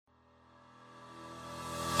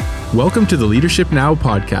Welcome to the Leadership Now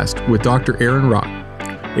podcast with Dr. Aaron Rock.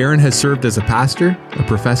 Aaron has served as a pastor, a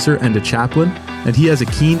professor, and a chaplain, and he has a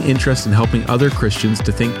keen interest in helping other Christians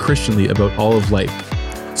to think Christianly about all of life.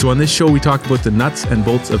 So on this show, we talk about the nuts and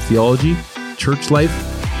bolts of theology, church life,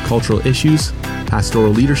 cultural issues,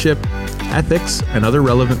 pastoral leadership, ethics, and other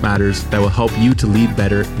relevant matters that will help you to lead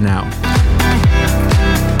better now.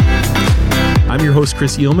 I'm your host,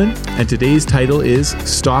 Chris Eelman, and today's title is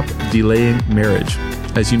Stop Delaying Marriage.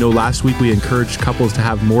 As you know, last week we encouraged couples to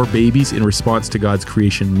have more babies in response to God's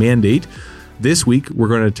creation mandate. This week, we're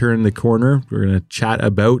going to turn the corner. We're going to chat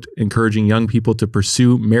about encouraging young people to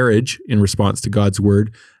pursue marriage in response to God's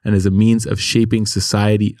word and as a means of shaping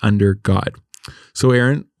society under God. So,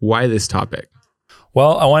 Aaron, why this topic?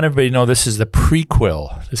 Well, I want everybody to know this is the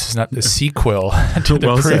prequel. This is not the sequel to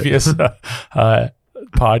the previous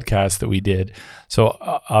podcast that we did. So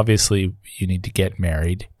obviously you need to get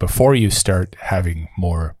married before you start having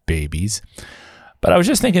more babies. But I was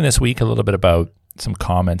just thinking this week a little bit about some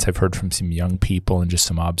comments I've heard from some young people and just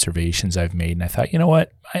some observations I've made. And I thought, you know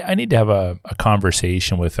what? I need to have a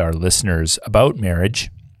conversation with our listeners about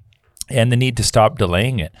marriage and the need to stop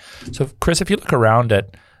delaying it. So Chris, if you look around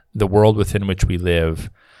at the world within which we live,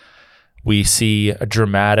 we see a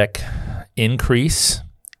dramatic increase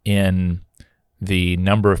in the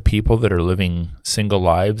number of people that are living single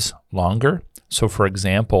lives longer. So for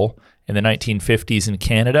example, in the 1950s in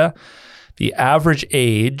Canada, the average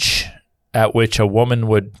age at which a woman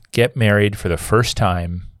would get married for the first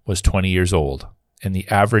time was 20 years old. And the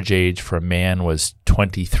average age for a man was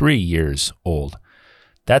 23 years old.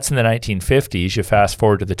 That's in the 1950s. You fast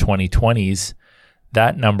forward to the 2020s,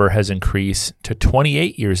 that number has increased to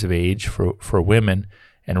 28 years of age for women,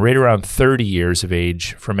 and right around 30 years of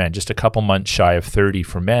age for men, just a couple months shy of 30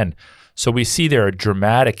 for men. So we see there a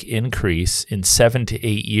dramatic increase in 7 to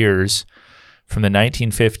 8 years from the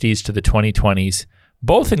 1950s to the 2020s,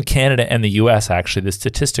 both in Canada and the US, actually. The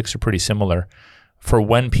statistics are pretty similar for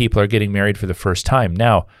when people are getting married for the first time.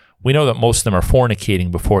 Now, we know that most of them are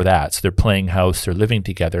fornicating before that, so they're playing house, they're living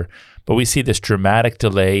together, but we see this dramatic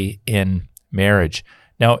delay in marriage.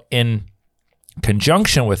 Now, in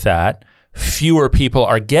conjunction with that, fewer people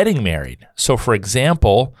are getting married. So for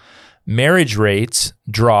example, marriage rates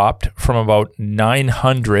dropped from about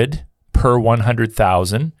 900 per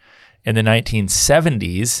 100,000 in the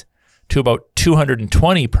 1970s to about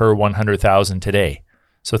 220 per 100,000 today.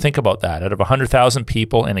 So think about that. Out of 100,000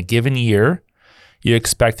 people in a given year, you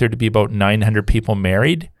expect there to be about 900 people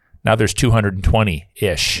married. Now there's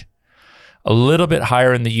 220-ish. A little bit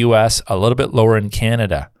higher in the US, a little bit lower in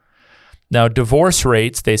Canada. Now, divorce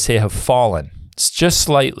rates, they say, have fallen. It's just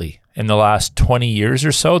slightly in the last 20 years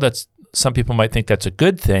or so. That's some people might think that's a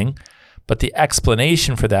good thing, but the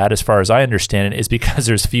explanation for that, as far as I understand it, is because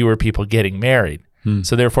there's fewer people getting married.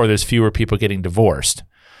 So therefore, there's fewer people getting divorced.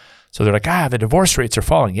 So they're like, the divorce rates are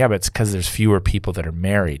falling. Yeah, but it's because there's fewer people that are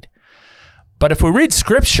married. But if we read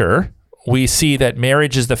Scripture, we see that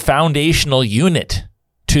marriage is the foundational unit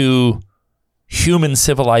to human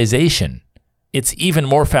civilization. It's even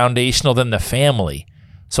more foundational than the family.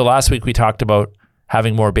 So last week we talked about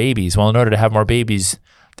having more babies. Well, in order to have more babies,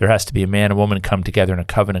 there has to be a man and woman come together in a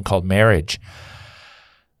covenant called marriage.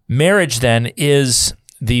 Marriage then is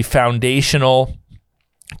the foundational,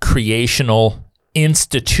 creational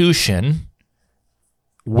institution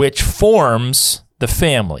which forms the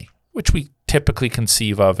family, which we typically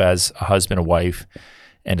conceive of as a husband, a wife,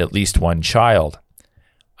 and at least one child.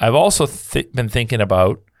 I've also been thinking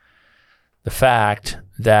about the fact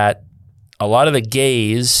that a lot of the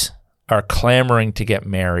gays are clamoring to get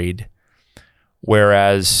married,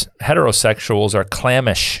 whereas heterosexuals are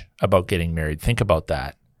clammish about getting married. Think about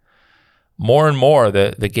that. More and more,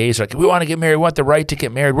 the gays are like, we want to get married, we want the right to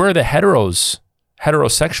get married. Where are the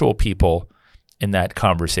heterosexual people in that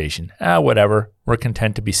conversation? Whatever. We're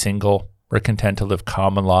content to be single. We're content to live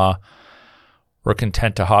common law. We're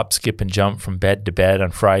content to hop, skip, and jump from bed to bed on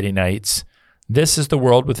Friday nights. This is the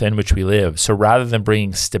world within which we live. So rather than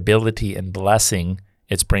bringing stability and blessing,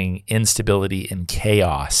 it's bringing instability and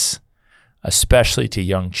chaos, especially to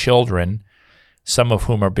young children, some of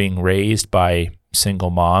whom are being raised by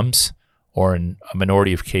single moms or in a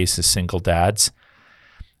minority of cases, single dads.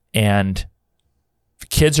 And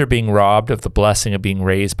kids are being robbed of the blessing of being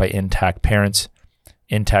raised by intact parents,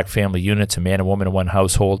 intact family units, a man and woman in one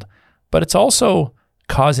household. But it's also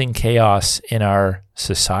causing chaos in our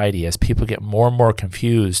society as people get more and more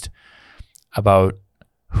confused about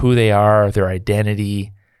who they are, their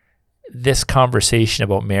identity. This conversation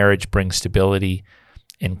about marriage brings stability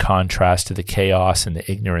in contrast to the chaos and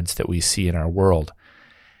the ignorance that we see in our world.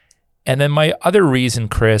 And then my other reason,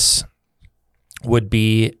 Chris, would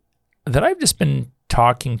be that I've just been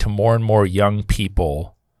talking to more and more young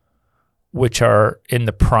people, which are in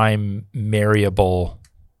the prime marriable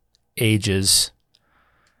ages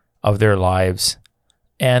of their lives,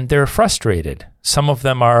 and they're frustrated. Some of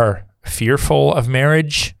them are fearful of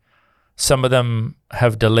marriage. Some of them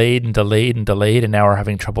have delayed and now are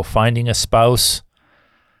having trouble finding a spouse.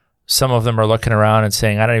 Some of them are looking around and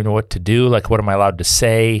saying, I don't even know what to do. Like, what am I allowed to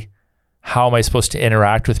say? How am I supposed to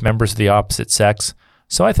interact with members of the opposite sex?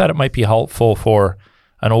 So I thought it might be helpful for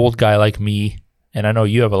an old guy like me, and I know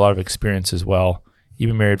you have a lot of experience as well. You've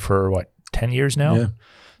been married for, 10 years now? Yeah.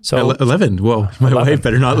 So 11. Whoa, my 11. wife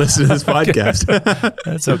better not listen to this podcast.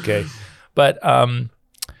 That's okay. But I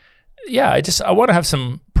want to have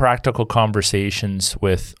some practical conversations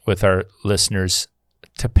with our listeners.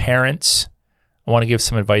 To parents, I want to give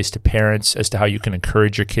some advice to parents as to how you can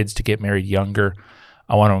encourage your kids to get married younger.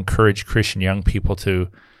 I want to encourage Christian young people to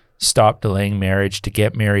stop delaying marriage, to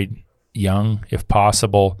get married young if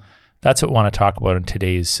possible. That's what I want to talk about in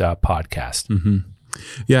today's podcast. Mm-hmm.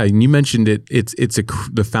 Yeah, and you mentioned it. It's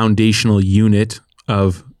the foundational unit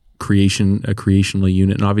of creation, a creational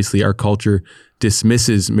unit, and obviously our culture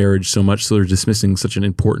dismisses marriage so much, so they're dismissing such an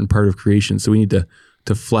important part of creation. So we need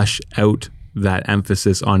to flesh out that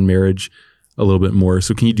emphasis on marriage a little bit more.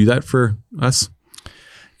 So can you do that for us?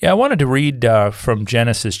 Yeah, I wanted to read from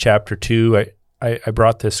Genesis chapter 2. I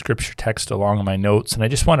brought this scripture text along in my notes, and I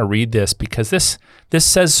just want to read this because this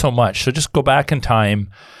says so much. So just go back in time.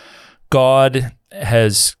 God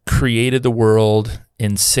has created the world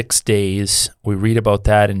in 6 days. We read about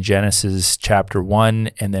that in Genesis chapter 1,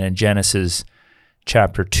 and then in Genesis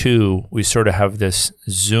chapter 2, we sort of have this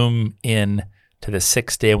zoom in to the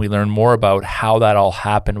 6th day, and we learn more about how that all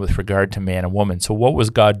happened with regard to man and woman. So what was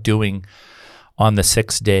God doing on the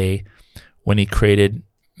 6th day when he created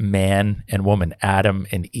man and woman, Adam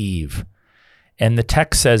and Eve? And the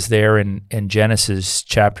text says there in Genesis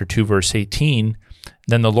chapter 2, verse 18,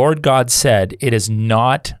 then the Lord God said, it is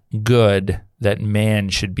not good that man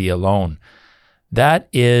should be alone. That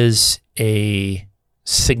is a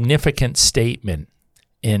significant statement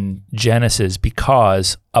in Genesis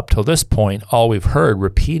because up till this point, all we've heard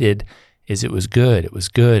repeated is it was good, it was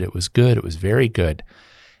good, it was good, it was very good.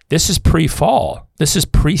 This is pre-fall. This is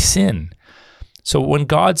pre-sin. So when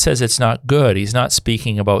God says it's not good, he's not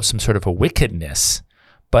speaking about some sort of a wickedness,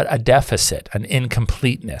 but a deficit, an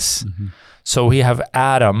incompleteness. Mm-hmm. So we have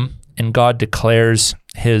Adam, and God declares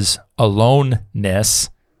his aloneness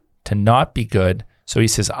to not be good. So he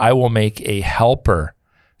says, I will make a helper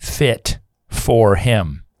fit for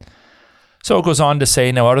him. So it goes on to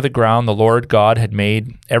say, now out of the ground the Lord God had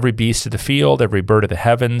made every beast of the field, every bird of the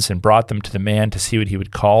heavens, and brought them to the man to see what he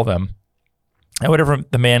would call them. And whatever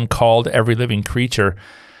the man called every living creature,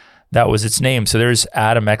 that was its name. So there's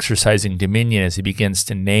Adam exercising dominion as he begins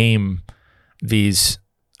to name these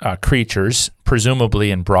creatures, presumably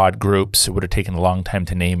in broad groups. It would have taken a long time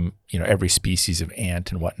to name, every species of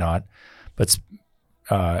ant and whatnot. But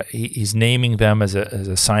he's naming them as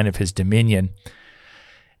a sign of his dominion.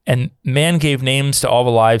 And man gave names to all the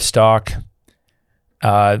livestock,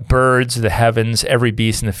 birds of the heavens, every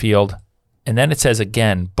beast in the field. And then it says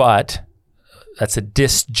again, but that's a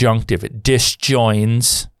disjunctive. It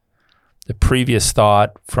disjoins the previous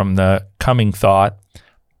thought from the coming thought.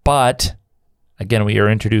 But again, we are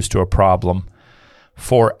introduced to a problem.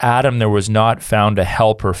 For Adam, there was not found a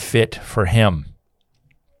helper fit for him.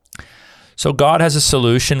 So God has a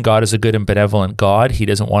solution. God is a good and benevolent God. He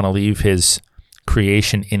doesn't want to leave his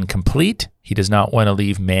creation incomplete. He does not want to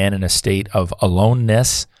leave man in a state of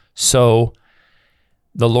aloneness. So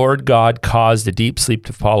the Lord God caused a deep sleep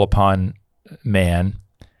to fall upon man.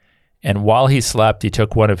 And while he slept, he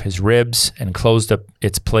took one of his ribs and closed up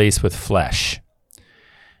its place with flesh.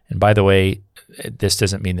 And by the way, this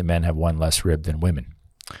doesn't mean that men have one less rib than women.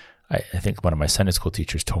 I think one of my Sunday school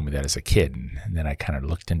teachers told me that as a kid, and then I kind of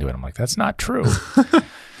looked into it. I'm like, that's not true.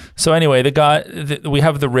 So anyway, we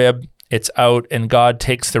have the rib, it's out, and God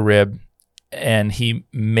takes the rib, and he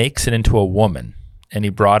makes it into a woman, and he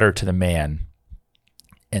brought her to the man.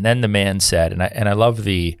 And then the man said, and I love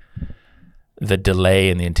the delay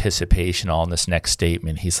and the anticipation all in this next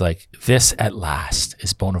statement. He's like, this at last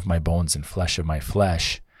is bone of my bones and flesh of my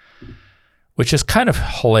flesh, which is kind of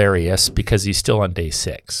hilarious because he's still on day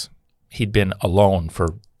 6. He'd been alone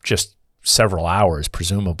for just several hours,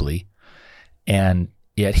 presumably, and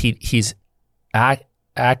yet he's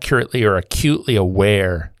accurately or acutely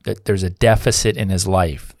aware that there's a deficit in his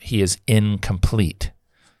life. He is incomplete.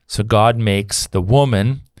 So God makes the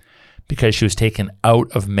woman because she was taken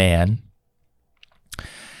out of man.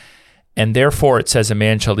 And therefore it says a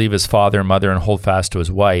man shall leave his father and mother and hold fast to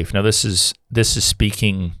his wife. Now this is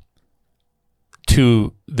speaking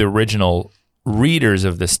to the original readers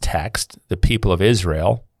of this text, the people of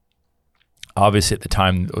Israel, obviously at the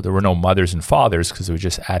time there were no mothers and fathers because it was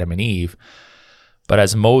just Adam and Eve. But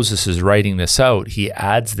as Moses is writing this out, he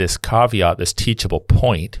adds this caveat, this teachable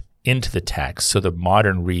point into the text. So the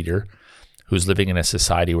modern reader who's living in a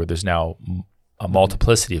society where there's now a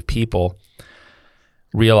multiplicity of people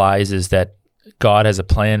realizes that God has a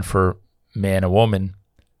plan for man and woman.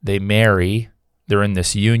 They marry, they're in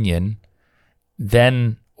this union.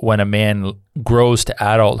 Then when a man grows to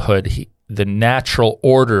adulthood, the natural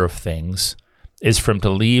order of things is for him to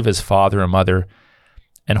leave his father and mother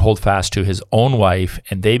and hold fast to his own wife,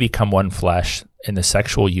 and they become one flesh in the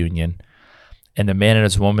sexual union. And the man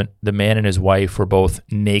and his wife were both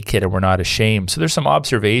naked and were not ashamed. So there's some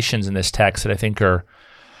observations in this text that I think are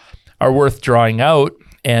worth drawing out.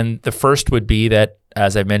 And the first would be that,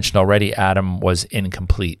 as I mentioned already, Adam was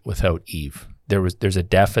incomplete without Eve. There's a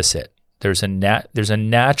deficit. There's a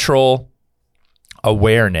natural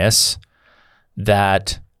awareness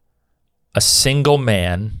that a single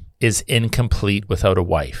man is incomplete without a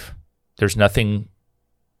wife. There's nothing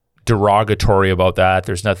derogatory about that.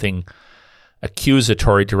 There's nothing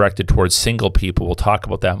accusatory directed towards single people. We'll talk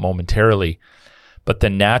about that momentarily. But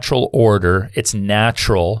the natural order, it's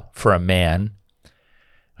natural for a man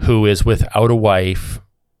who is without a wife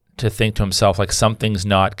to think to himself, like, something's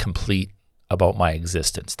not complete about my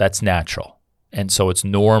existence. That's natural. And so it's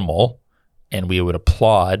normal, and we would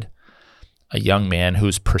applaud a young man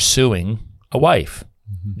who's pursuing a wife,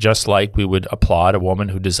 just like we would applaud a woman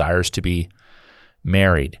who desires to be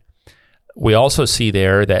married. We also see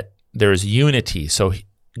there that there's unity. So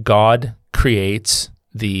God creates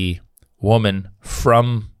the woman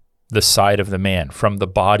from the side of the man, from the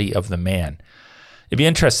body of the man. It'd be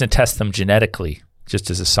interesting to test them genetically. Just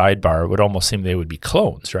as a sidebar, it would almost seem they would be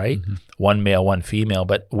clones, right? Mm-hmm. One male, one female,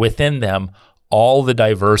 but within them, all the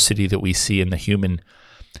diversity that we see in the human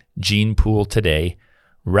gene pool today,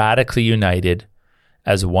 radically united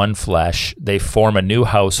as one flesh, they form a new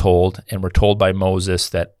household, and we're told by Moses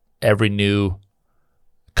that every new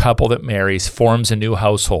couple that marries forms a new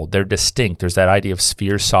household. They're distinct. There's that idea of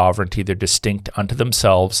sphere sovereignty. They're distinct unto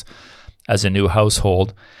themselves as a new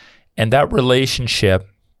household. And that relationship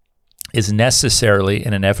is necessarily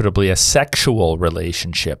and inevitably a sexual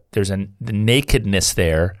relationship. There's the nakedness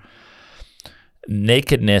there.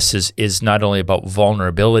 Nakedness is not only about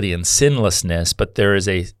vulnerability and sinlessness, but there is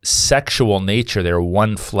a sexual nature there,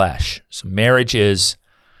 one flesh. So marriage is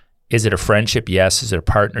it a friendship? Yes. Is it a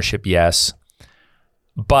partnership? Yes.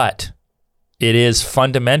 But it is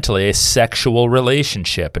fundamentally a sexual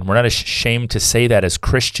relationship, and we're not ashamed to say that as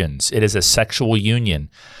Christians. It is a sexual union.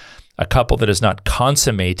 A couple that has not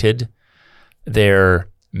consummated their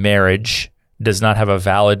marriage does not have a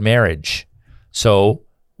valid marriage. So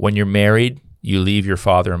when you're married, you leave your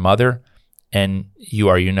father and mother, and you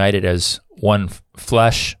are united as one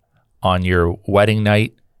flesh on your wedding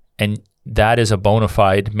night, and that is a bona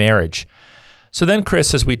fide marriage. So then,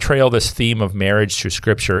 Chris, as we trail this theme of marriage through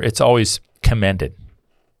Scripture, it's always commended.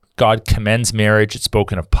 God commends marriage. It's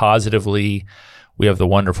spoken of positively. We have the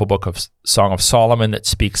wonderful book of Song of Solomon that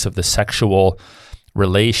speaks of the sexual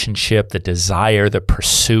relationship, the desire, the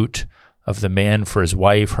pursuit of the man for his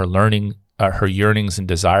wife, her yearnings and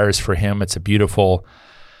desires for him. It's a beautiful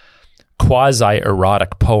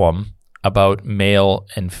quasi-erotic poem about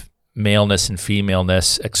maleness and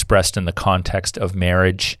femaleness expressed in the context of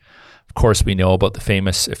marriage. Of course, we know about the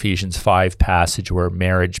famous Ephesians 5 passage where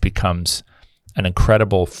marriage becomes an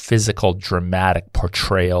incredible physical, dramatic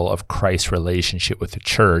portrayal of Christ's relationship with the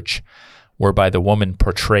church, whereby the woman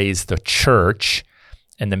portrays the church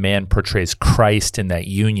and the man portrays Christ in that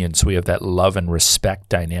union. So we have that love and respect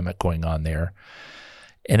dynamic going on there.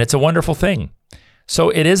 And it's a wonderful thing. So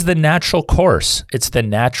it is the natural course. It's the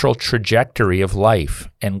natural trajectory of life.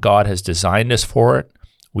 And God has designed us for it.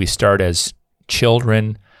 We start as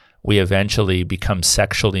children. We eventually become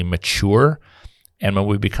sexually mature. And when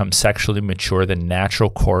we become sexually mature, the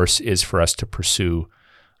natural course is for us to pursue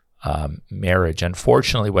marriage.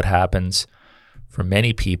 Unfortunately, what happens for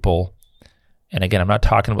many people, and again, I'm not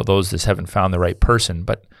talking about those that haven't found the right person,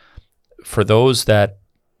 but for those that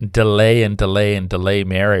delay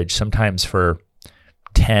marriage, sometimes for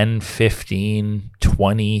 10, 15,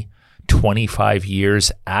 20, 25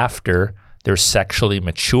 years after they're sexually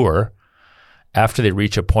mature, after they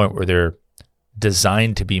reach a point where they're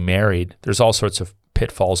designed to be married, there's all sorts of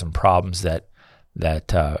pitfalls and problems that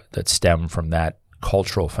stem from that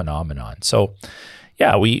cultural phenomenon. So,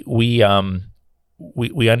 yeah, we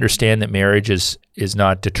understand that marriage is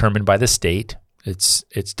not determined by the state.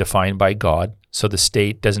 It's defined by God. So the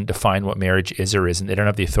state doesn't define what marriage is or isn't. They don't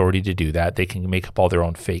have the authority to do that. They can make up all their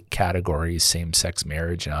own fake categories, same-sex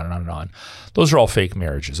marriage, and on and on and on. Those are all fake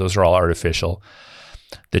marriages. Those are all artificial.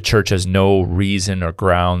 The church has no reason or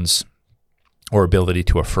grounds or ability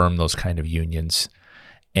to affirm those kind of unions.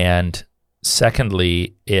 And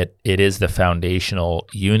secondly, it is the foundational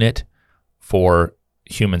unit for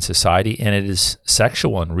human society, and it is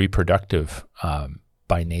sexual and reproductive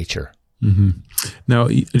by nature. Mm-hmm. Now,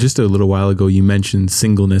 just a little while ago, you mentioned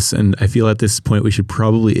singleness, and I feel at this point we should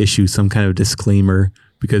probably issue some kind of disclaimer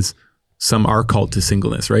because some are called to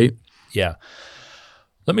singleness, right? Yeah.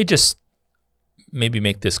 Let me just maybe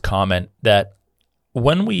make this comment that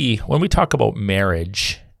when we talk about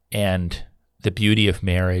marriage and the beauty of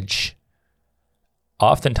marriage,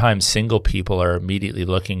 oftentimes single people are immediately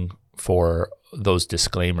looking for those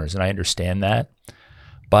disclaimers, and I understand that.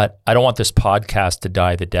 But I don't want this podcast to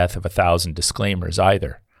die the death of 1,000 disclaimers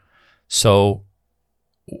either. So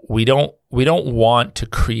we don't want to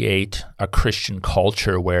create a Christian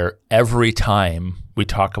culture where every time we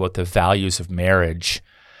talk about the values of marriage,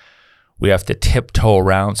 we have to tiptoe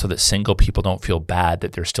around so that single people don't feel bad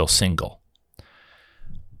that they're still single.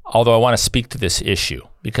 Although I want to speak to this issue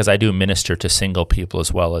because I do minister to single people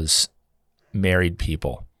as well as married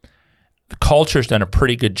people. The culture's done a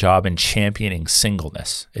pretty good job in championing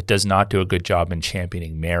singleness. It does not do a good job in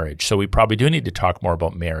championing marriage. So we probably do need to talk more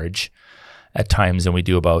about marriage at times than we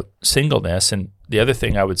do about singleness. And the other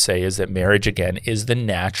thing I would say is that marriage, again, is the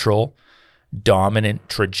natural dominant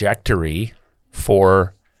trajectory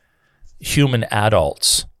for human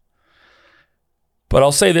adults. But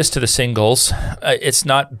I'll say this to the singles. It's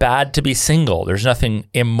not bad to be single. There's nothing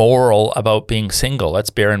immoral about being single. Let's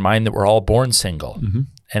bear in mind that we're all born single. Mm-hmm.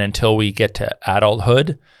 And until we get to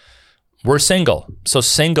adulthood, we're single. So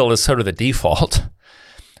single is sort of the default.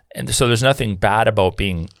 And so there's nothing bad about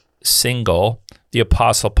being single. The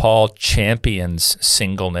Apostle Paul champions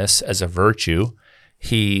singleness as a virtue.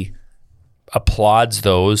 He applauds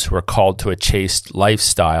those who are called to a chaste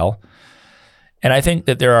lifestyle. And I think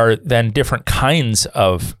that there are then different kinds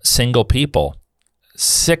of single people.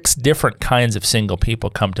 6 different kinds of single people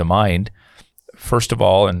come to mind. First of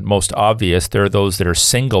all, and most obvious, there are those that are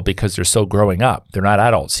single because they're still growing up. They're not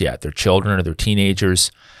adults yet. They're children or they're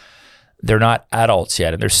teenagers. They're not adults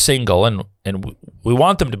yet, and they're single, and we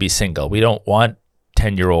want them to be single. We don't want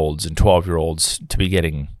 10-year-olds and 12-year-olds to be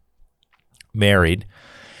getting married.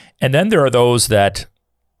 And then there are those that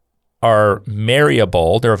are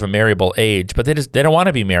marriable. They're of a marriable age, but they don't want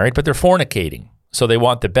to be married, but they're fornicating. So they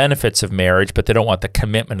want the benefits of marriage, but they don't want the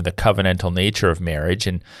commitment of the covenantal nature of marriage.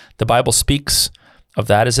 And the Bible speaks of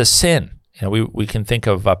that as a sin. You know, we can think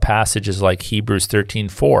of passages like Hebrews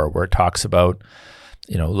 13:4, where it talks about,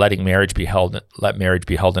 you know, let marriage be held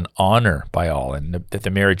in honor by all, and that the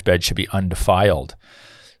marriage bed should be undefiled.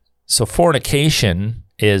 So fornication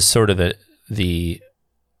is sort of the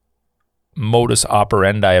modus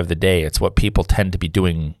operandi of the day. It's what people tend to be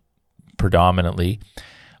doing predominantly.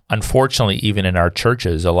 Unfortunately, even in our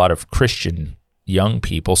churches, a lot of Christian young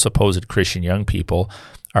people, supposed Christian young people,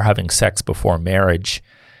 are having sex before marriage,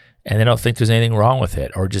 and they don't think there's anything wrong with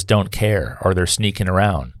it, or just don't care, or they're sneaking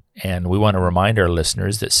around. And we want to remind our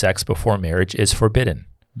listeners that sex before marriage is forbidden,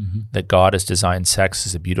 that God has designed sex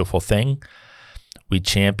as a beautiful thing. We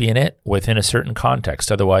champion it within a certain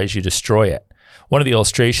context, otherwise you destroy it. One of the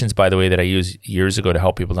illustrations, by the way, that I used years ago to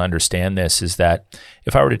help people to understand this is that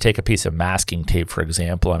if I were to take a piece of masking tape, for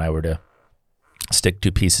example, and I were to stick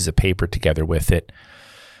 2 pieces of paper together with it,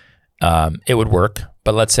 it would work.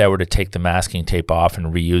 But let's say I were to take the masking tape off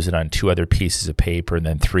and reuse it on 2 other pieces of paper, and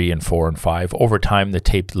then 3 and 4 and 5. Over time, the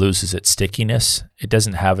tape loses its stickiness. It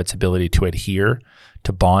doesn't have its ability to adhere,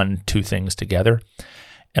 to bond 2 things together.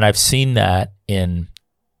 And I've seen that in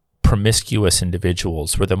promiscuous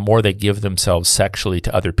individuals, where the more they give themselves sexually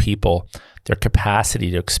to other people, their capacity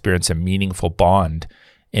to experience a meaningful bond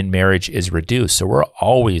in marriage is reduced. So we're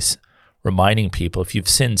always reminding people, if you've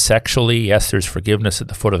sinned sexually, yes, there's forgiveness at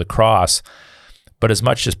the foot of the cross, but as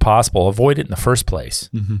much as possible, avoid it in the first place.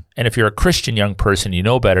 Mm-hmm. And if you're a Christian young person, you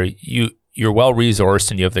know better, you're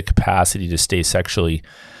well-resourced and you have the capacity to stay sexually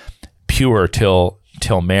pure till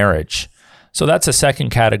marriage. So that's a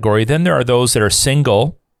second category. Then there are those that are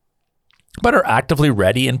single, but are actively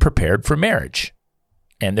ready and prepared for marriage.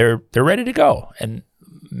 And they're ready to go. And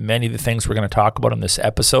many of the things we're going to talk about in this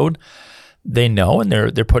episode, they know, and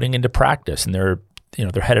they're putting into practice, and they're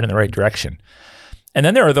headed in the right direction. And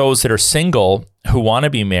then there are those that are single who want to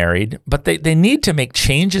be married, but they need to make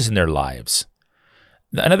changes in their lives.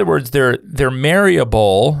 in other words, they're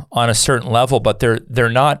marryable on a certain level, but they're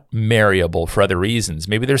not marryable for other reasons.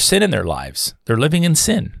 Maybe there's sin in their lives. They're living in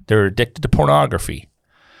sin. They're addicted to pornography,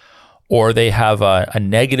 or they have a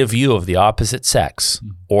negative view of the opposite sex,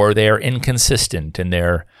 or they are inconsistent in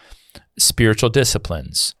their spiritual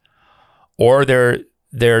disciplines, or they're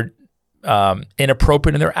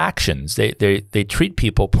inappropriate in their actions. They treat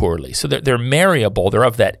people poorly. So they're marryable. They're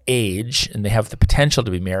of that age and they have the potential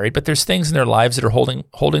to be married, but there's things in their lives that are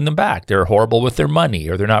holding them back. They're horrible with their money,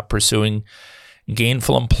 or they're not pursuing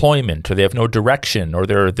gainful employment, or they have no direction, or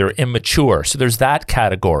they're immature. So there's that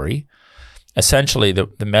category. Essentially,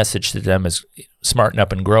 the message to them is smarten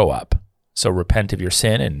up and grow up. So repent of your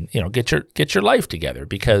sin and get your life together,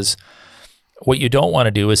 because what you don't want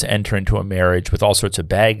to do is enter into a marriage with all sorts of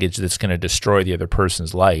baggage that's going to destroy the other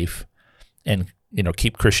person's life and,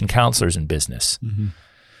 keep Christian counselors in business. Mm-hmm.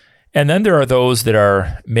 And then there are those that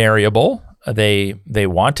are marryable. They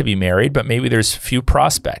want to be married, but maybe there's few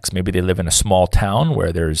prospects. Maybe they live in a small town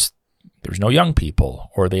where there's no young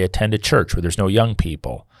people, or they attend a church where there's no young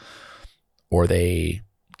people, or they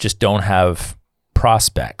just don't have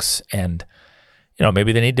prospects. And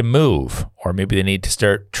maybe they need to move, or maybe they need to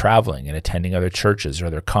start traveling and attending other churches or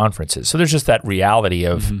other conferences. So there's just that reality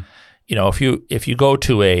of, if you go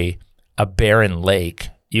to a barren lake,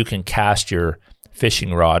 you can cast your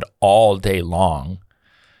fishing rod all day long,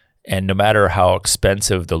 and no matter how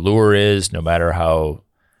expensive the lure is, no matter how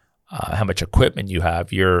much equipment you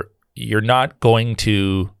have, you're not going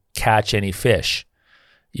to catch any fish.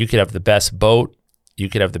 You could have the best boat. You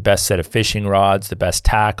could have the best set of fishing rods, the best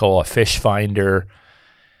tackle, a fish finder,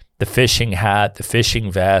 the fishing hat, the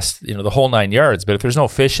fishing vest, the whole 9 yards. But if there's no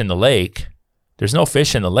fish in the lake, there's no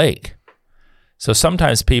fish in the lake. So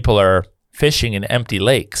sometimes people are fishing in empty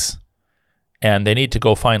lakes, and they need to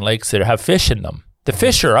go find lakes that have fish in them. The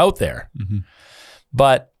fish are out there. Mm-hmm.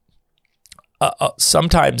 But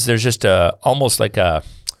sometimes there's just almost like a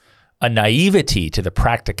naivety to the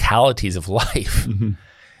practicalities of life. Mm-hmm.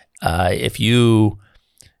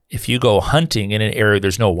 If you go hunting in an area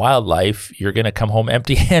there's no wildlife, you're going to come home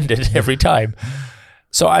empty-handed every time.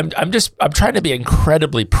 So I'm trying to be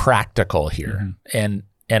incredibly practical here. Mm-hmm.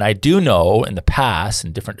 And I do know in the past,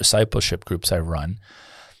 in different discipleship groups I've run,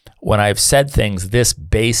 when I've said things this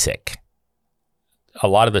basic, a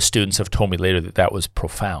lot of the students have told me later that was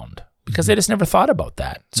profound, because they just never thought about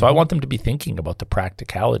that. So I want them to be thinking about the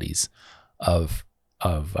practicalities of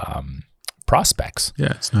prospects.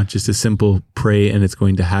 Yeah, it's not just a simple pray and it's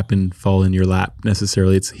going to happen, fall in your lap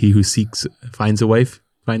necessarily. It's he who seeks finds a wife,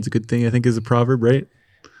 finds a good thing, I think is a proverb, right?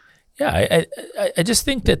 Yeah, I just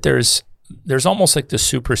think that there's almost like this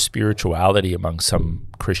super spirituality among some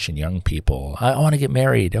Christian young people. I want to get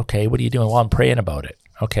married. Okay, what are you doing? Well, I'm praying about it.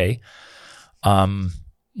 Okay.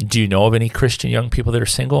 Do you know of any Christian young people that are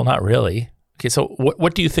single? Not really. Okay, so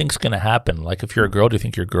what do you think is going to happen? Like, if you're a girl, do you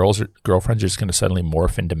think your girlfriends are just going to suddenly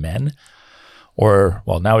morph into men? Or,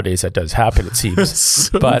 well, nowadays that does happen, it seems.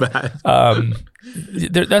 So but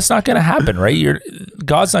that's not going to happen, right?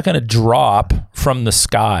 God's not going to drop from the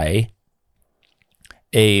sky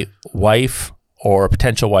a wife or a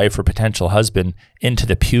potential husband into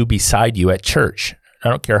the pew beside you at church. I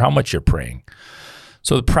don't care how much you're praying.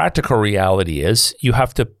 So the practical reality is you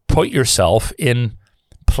have to put yourself in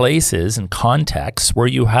places and contexts where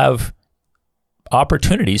you have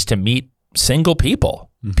opportunities to meet single people,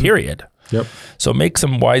 period. Yep. So make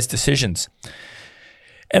some wise decisions.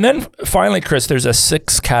 And then finally, Chris, there's a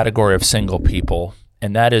sixth category of single people,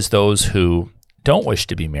 and that is those who don't wish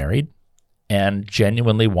to be married and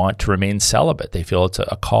genuinely want to remain celibate. They feel it's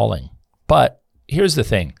a calling. But here's the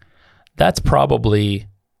thing. That's probably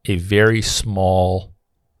a very small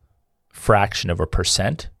fraction of a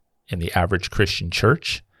percent in the average Christian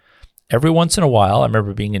church. Every once in a while, I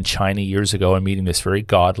remember being in China years ago and meeting this very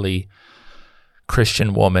godly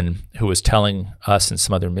Christian woman who was telling us and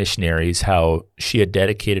some other missionaries how she had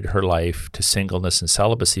dedicated her life to singleness and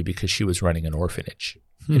celibacy because she was running an orphanage.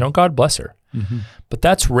 God bless her. Mm-hmm. But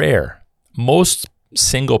that's rare. Most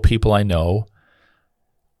single people I know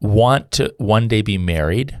want to one day be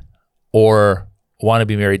married or want to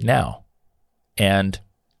be married now. And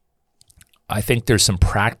I think there's some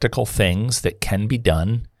practical things that can be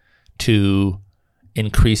done to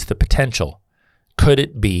increase the potential. Could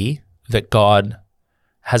it be that God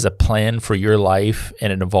has a plan for your life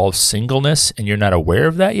and it involves singleness and you're not aware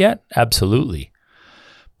of that yet? Absolutely.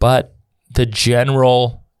 But the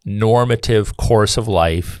general normative course of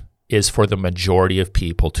life is for the majority of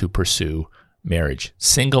people to pursue marriage.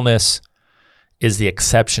 Singleness is the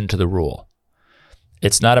exception to the rule.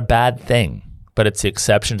 It's not a bad thing, but it's the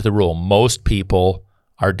exception to the rule. Most people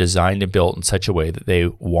are designed and built in such a way that they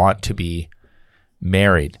want to be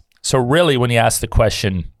married. So really, when you ask the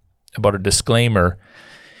question about a disclaimer,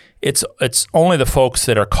 it's only the folks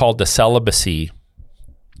that are called to celibacy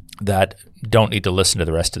that don't need to listen to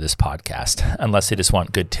the rest of this podcast, unless they just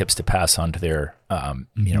want good tips to pass on to their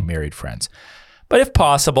married friends. But if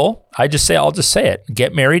possible, I'll just say it.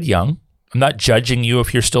 Get married young. I'm not judging you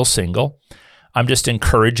if you're still single. I'm just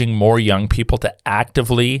encouraging more young people to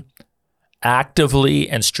actively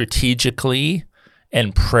and strategically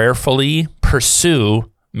and prayerfully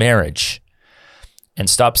pursue marriage. And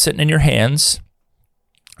stop sitting in your hands.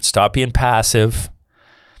 Stop being passive.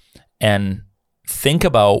 And think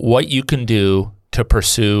about what you can do to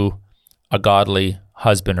pursue a godly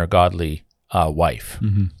husband or godly wife.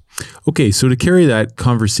 Mm-hmm. Okay, so to carry that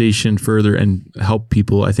conversation further and help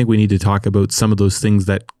people, I think we need to talk about some of those things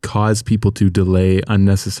that cause people to delay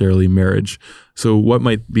unnecessarily marriage. So what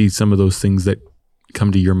might be some of those things that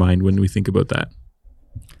come to your mind when we think about that?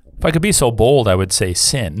 If I could be so bold, I would say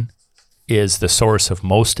sin is the source of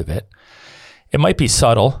most of it. It might be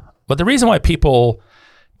subtle, but the reason why people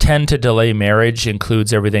tend to delay marriage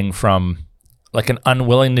includes everything from like an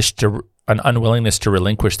unwillingness to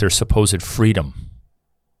relinquish their supposed freedom.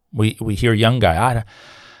 We hear young guy,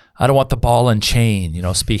 I don't want the ball and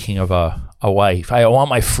chain, speaking of a wife. I want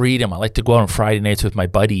my freedom. I like to go out on Friday nights with my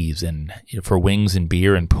buddies and for wings and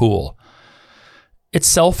beer and pool. It's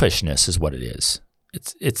selfishness is what it is.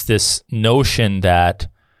 It's this notion that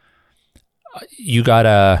you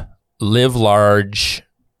gotta live large,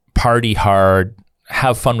 party hard,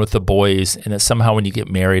 have fun with the boys, and that somehow when you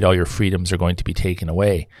get married, all your freedoms are going to be taken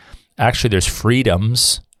away. Actually, there's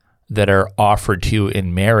freedoms that are offered to you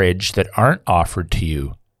in marriage that aren't offered to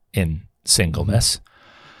you in singleness.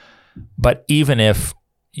 But even if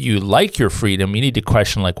you like your freedom, you need to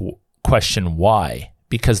question why,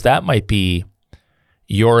 because that might be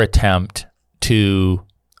your attempt to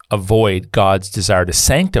avoid God's desire to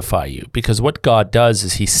sanctify you, because what God does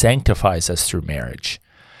is he sanctifies us through marriage.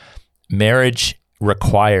 Marriage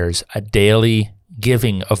requires a daily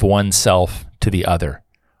giving of oneself to the other,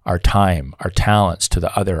 our time, our talents to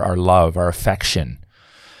the other, our love, our affection.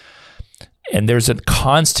 And there's a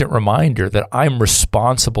constant reminder that I'm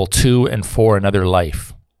responsible to and for another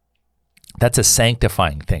life. That's a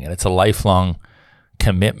sanctifying thing, and it's a lifelong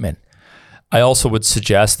commitment. I also would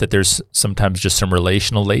suggest that there's sometimes just some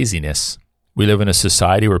relational laziness. We live in a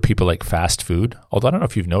society where people like fast food, although I don't know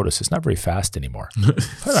if you've noticed, it's not very fast anymore. I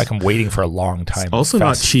feel like I'm waiting for a long time. It's also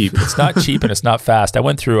not cheap. It's not cheap and it's not fast. I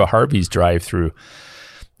went through a Harvey's drive-through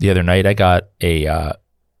the other night. I got an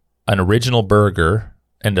original burger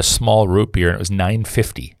and a small root beer, and it was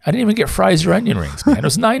 $9.50. I didn't even get fries or onion rings, man. It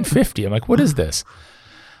was $9.50. I'm like, what is this?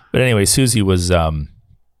 But anyway, Susie was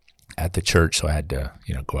at the church, so I had to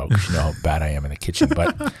go out because you know how bad I am in the kitchen.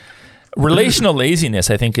 But relational laziness,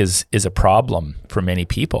 I think, is a problem for many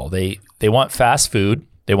people. They want fast food.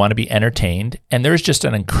 They want to be entertained. And there's just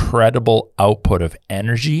an incredible output of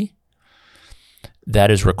energy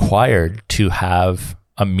that is required to have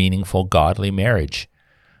a meaningful, godly marriage.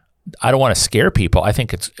 I don't want to scare people. I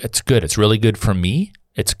think it's good. It's really good for me.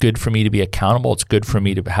 It's good for me to be accountable. It's good for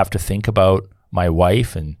me to have to think about my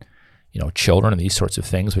wife and children and these sorts of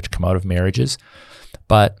things which come out of marriages.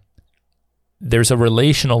 But there's a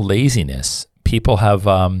relational laziness. People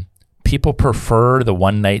prefer the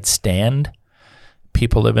one night stand.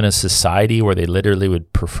 People live in a society where they literally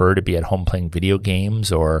would prefer to be at home playing video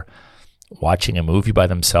games or watching a movie by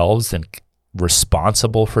themselves than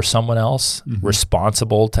responsible for someone else,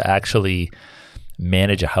 responsible to actually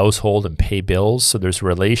manage a household and pay bills. So there's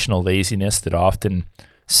relational laziness that often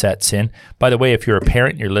sets in. By the way, if you're a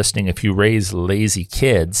parent and you're listening, if you raise lazy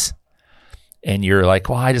kids and you're like,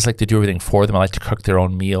 well, I just like to do everything for them. I like to cook their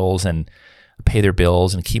own meals and pay their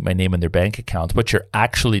bills and keep my name in their bank accounts. What you're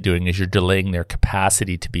actually doing is you're delaying their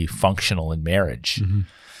capacity to be functional in marriage.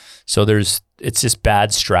 So it's just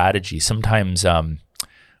bad strategy. Sometimes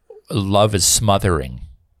love is smothering.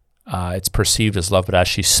 It's perceived as love, but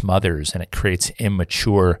actually smothers, and it creates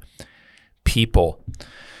immature people.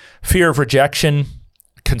 Fear of rejection,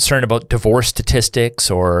 concern about divorce statistics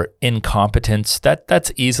or incompetence,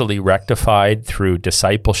 that's easily rectified through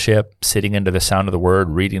discipleship, sitting under the sound of the word,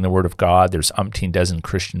 reading the word of God. There's umpteen dozen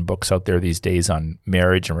Christian books out there these days on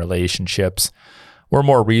marriage and relationships. We're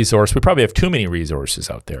more resourced. We probably have too many resources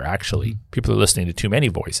out there, actually. People are listening to too many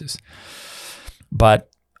voices. But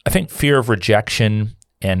I think fear of rejection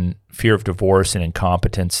and fear of divorce and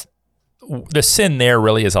incompetence, the sin there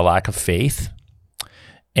really is a lack of faith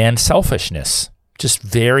and selfishness. Just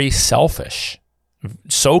very selfish,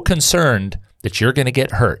 so concerned that you're going to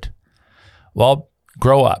get hurt. Well,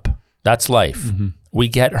 grow up. That's life. We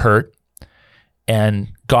get hurt,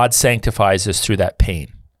 and God sanctifies us through that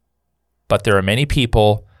pain. But there are many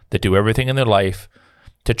people that do everything in their life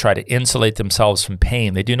to try to insulate themselves from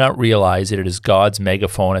pain. They do not realize that it is God's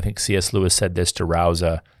megaphone. I think C.S. Lewis said this, to rouse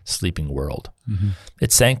a sleeping world. Mm-hmm.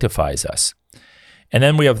 It sanctifies us. And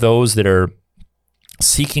then we have those that are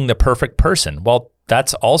seeking the perfect person. Well,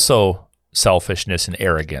 that's also selfishness and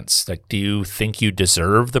arrogance. Like, do you think you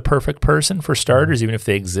deserve the perfect person, for starters, even if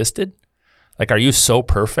they existed? Like, are you so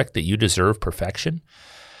perfect that you deserve perfection?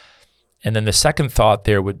 And then the second thought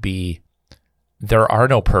there would be, there are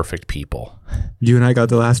no perfect people. You and I got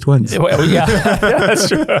the last ones. Well, yeah, that's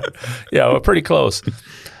true. Yeah, we're pretty close.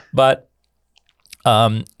 But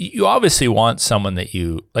you obviously want someone that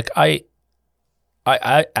you, like, I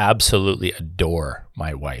absolutely adore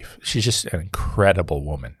my wife. She's just an incredible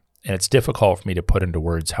woman. And it's difficult for me to put into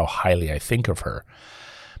words how highly I think of her.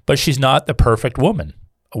 But she's not the perfect woman.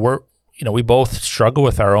 We both struggle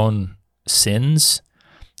with our own sins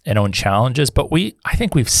and own challenges, but I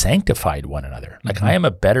think we've sanctified one another. Like, mm-hmm. I am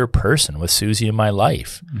a better person with Susie in my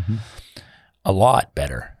life, mm-hmm. a lot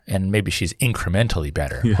better, and maybe she's incrementally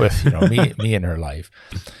better with me in her life.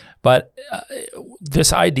 But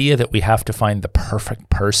this idea that we have to find the perfect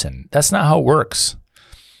person, that's not how it works.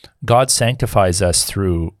 God sanctifies us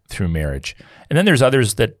through marriage. And then there's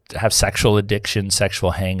others that have sexual addiction,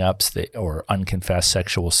 sexual hang-ups, or unconfessed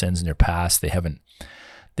sexual sins in their past they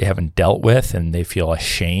haven't dealt with, and they feel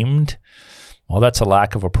ashamed. Well, that's a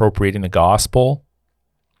lack of appropriating the gospel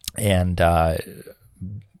and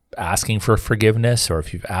asking for forgiveness, or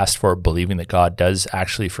if you've asked for it, believing that God does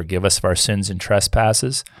actually forgive us of our sins and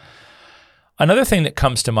trespasses. Another thing that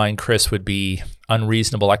comes to mind, Chris, would be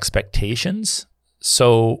unreasonable expectations.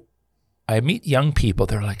 So I meet young people,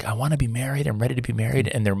 they're like, I want to be married, I'm ready to be married,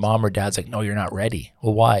 and their mom or dad's like, no, you're not ready.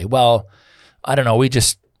 Well, why? Well, I don't know,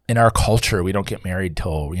 in our culture, we don't get married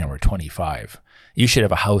till we're 25. You should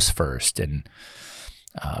have a house first, and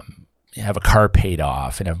have a car paid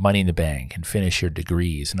off, and have money in the bank, and finish your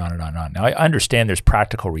degrees, and on and on and on. Now, I understand there's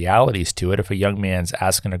practical realities to it. If a young man's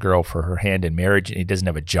asking a girl for her hand in marriage and he doesn't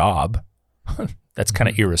have a job, that's kind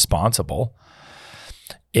of irresponsible.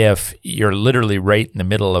 If you're literally right in the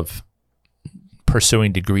middle of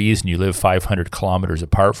pursuing degrees and you live 500 kilometers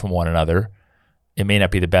apart from one another, it may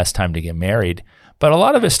not be the best time to get married. But a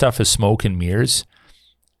lot of this stuff is smoke and mirrors.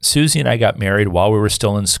 Susie and I got married while we were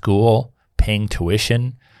still in school, paying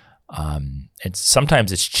tuition. And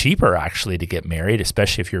sometimes it's cheaper actually to get married,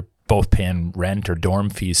 especially if you're both paying rent or dorm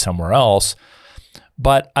fees somewhere else.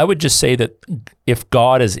 But I would just say that if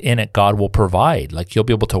God is in it, God will provide. Like, you'll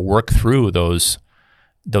be able to work through those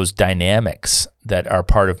dynamics that are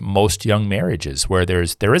part of most young marriages, where there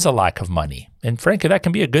is a lack of money. And frankly, that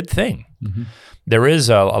can be a good thing. Mm-hmm. There is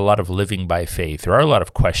a lot of living by faith. There are a lot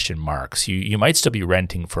of question marks. You might still be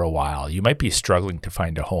renting for a while. You might be struggling to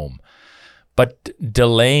find a home. But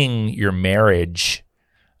delaying your marriage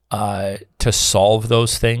to solve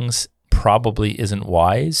those things probably isn't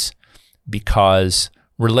wise, because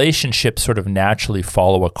relationships sort of naturally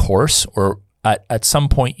follow a course, or at some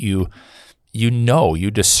point you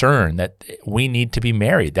discern that we need to be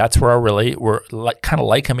married. That's where we're kind of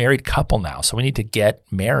like a married couple now. So we need to get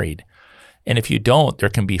married. And if you don't, there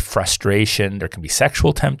can be frustration, there can be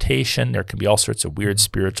sexual temptation, there can be all sorts of weird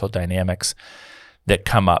spiritual dynamics that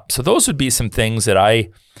come up. So those would be some things that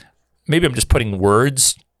maybe I'm just putting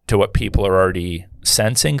words to what people are already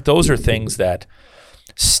sensing. Those are things that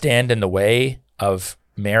stand in the way of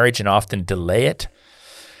marriage and often delay it.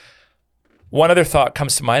 One other thought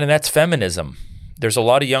comes to mind, and that's feminism. There's a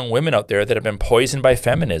lot of young women out there that have been poisoned by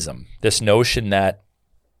feminism. This notion that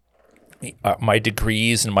my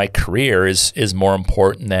degrees and my career is more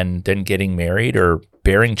important than getting married or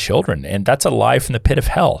bearing children. And that's a lie from the pit of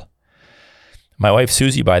hell. My wife,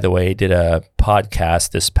 Susie, by the way, did a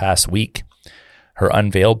podcast this past week, her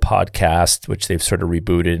Unveiled podcast, which they've sort of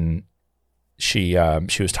rebooted. And she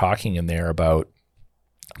was talking in there about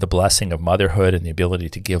the blessing of motherhood and the ability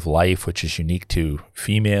to give life, which is unique to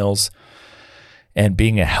females, and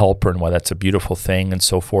being a helper, and why that's a beautiful thing, and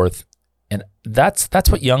so forth. And that's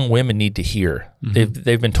what young women need to hear. Mm-hmm.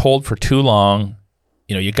 They've been told for too long,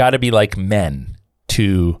 you got to be like men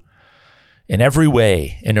in every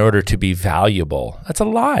way in order to be valuable. That's a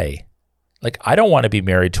lie. Like, I don't want to be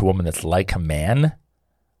married to a woman that's like a man.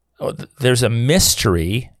 There's a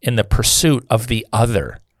mystery in the pursuit of the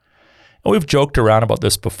other. And we've joked around about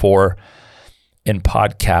this before in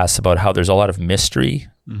podcasts about how there's a lot of mystery.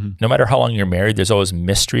 Mm-hmm. No matter how long you're married, there's always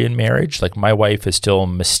mystery in marriage. Like, my wife is still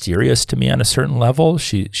mysterious to me on a certain level.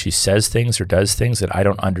 She says things or does things that I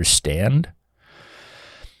don't understand.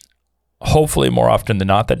 hopefully more often than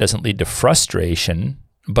not, that doesn't lead to frustration,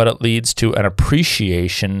 but it leads to an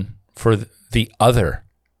appreciation for the other.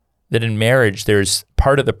 That in marriage, there's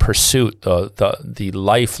part of the pursuit, the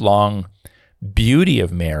lifelong beauty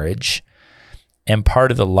of marriage, and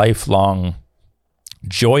part of the lifelong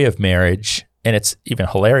joy of marriage, and it's even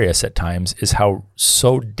hilarious at times, is how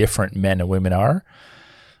so different men and women are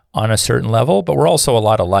on a certain level, but we're also a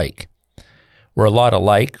lot alike. We're a lot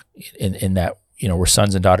alike in that, we're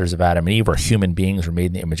sons and daughters of Adam and Eve. We're human beings. We're made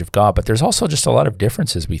in the image of God, but there's also just a lot of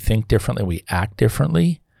differences. We think differently. We act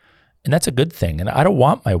differently, and that's a good thing. And I don't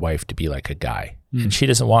want my wife to be like a guy, and she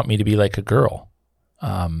doesn't want me to be like a girl.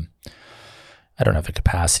 I don't have the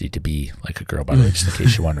capacity to be like a girl, by the way, just in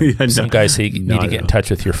case you're wondering. Some guys say you need to get in touch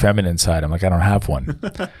with your feminine side. I'm like, I don't have one.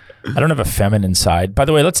 I don't have a feminine side. By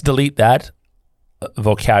the way, let's delete that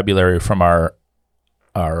vocabulary from our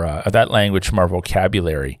that language from our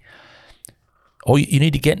vocabulary. Oh, you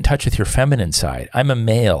need to get in touch with your feminine side. I'm a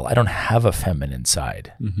male. I don't have a feminine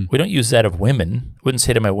side. Mm-hmm. We don't use that of women. I wouldn't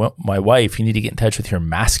say to my wife, you need to get in touch with your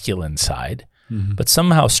masculine side. Mm-hmm. But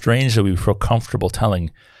somehow, strangely, we feel comfortable telling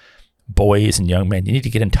boys and young men, you need to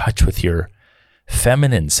get in touch with your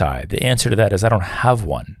feminine side. The answer to that is I don't have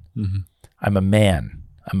one. Mm-hmm. I'm a man.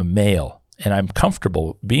 I'm a male. And I'm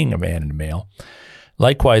comfortable being a man and a male.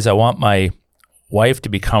 Likewise, I want my wife to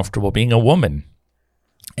be comfortable being a woman.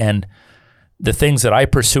 And the things that I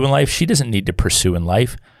pursue in life, she doesn't need to pursue in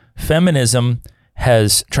life. Feminism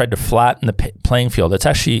has tried to flatten the playing field.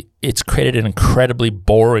 It's created an incredibly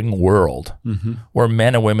boring world where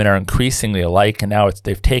men and women are increasingly alike, and now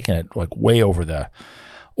they've taken it like way over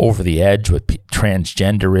the edge with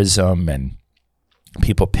transgenderism and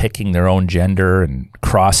people picking their own gender and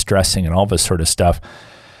cross-dressing and all this sort of stuff.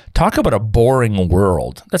 Talk about a boring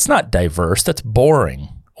world. That's not diverse. That's boring.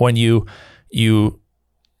 When you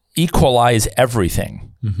equalize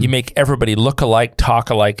everything. Mm-hmm. You make everybody look alike, talk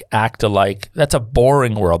alike, act alike. That's a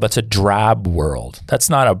boring world. That's a drab world. That's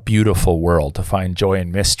not a beautiful world to find joy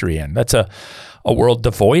and mystery in. That's a world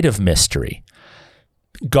devoid of mystery.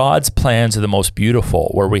 God's plans are the most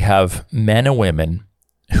beautiful, where we have men and women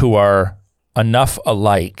who are enough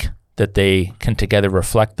alike that they can together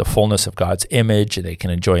reflect the fullness of God's image, and they can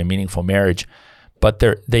enjoy a meaningful marriage, but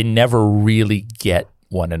they never really get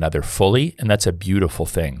one another fully, and that's a beautiful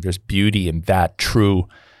thing. There's beauty in that true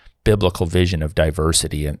biblical vision of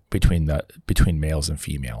diversity between males and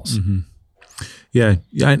females. Mm-hmm. Yeah,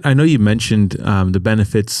 I know you mentioned the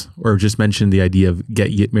benefits, or just mentioned the idea of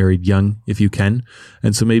get married young if you can,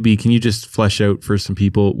 and so maybe can you just flesh out for some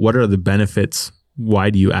people, what are the benefits? Why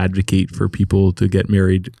do you advocate for people to get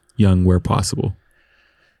married young where possible?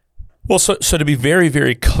 Well, so to be very,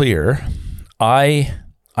 very clear, I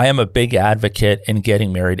am a big advocate in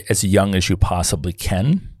getting married as young as you possibly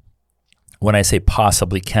can. When I say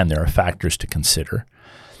possibly can, there are factors to consider.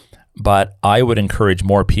 But I would encourage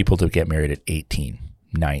more people to get married at 18,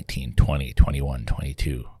 19, 20, 21,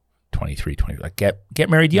 22, 23, 20. Like get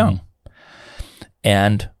married young.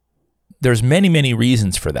 And there's many, many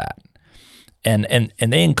reasons for that. And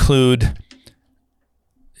they include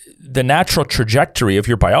the natural trajectory of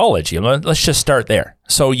your biology. Let's just start there.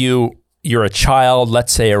 So you're a child,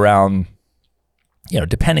 let's say around,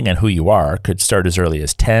 depending on who you are, could start as early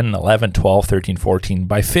as 10, 11, 12, 13, 14.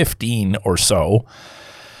 By 15 or so,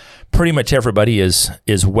 pretty much everybody is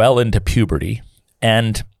well into puberty,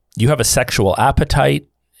 and you have a sexual appetite,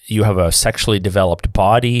 you have a sexually developed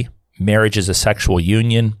body, marriage is a sexual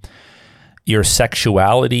union, your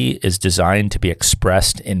sexuality is designed to be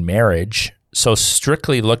expressed in marriage. So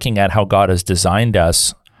strictly looking at how God has designed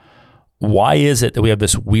us, why is it that we have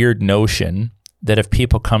this weird notion that if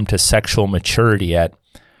people come to sexual maturity at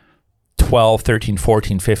 12, 13,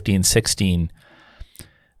 14, 15, 16,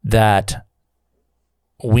 that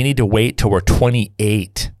we need to wait till we're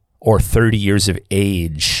 28 or 30 years of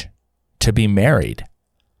age to be married?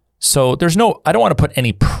 So I don't want to put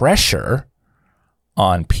any pressure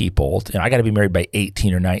on people. I got to be married by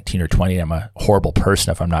 18 or 19 or 20. I'm a horrible person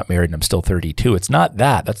if I'm not married and I'm still 32. It's not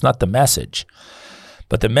that. That's not the message.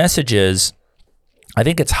 But the message is, I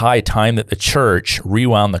think it's high time that the church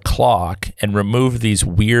rewound the clock and removed these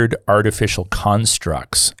weird artificial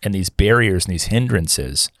constructs and these barriers and these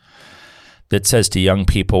hindrances that says to young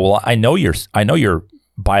people, well, I know you're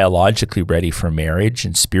biologically ready for marriage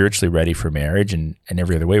and spiritually ready for marriage and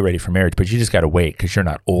every other way ready for marriage, but you just got to wait because you're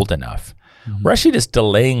not old enough. Mm-hmm. We're actually just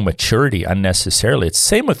delaying maturity unnecessarily. It's the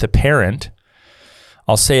same with the parent.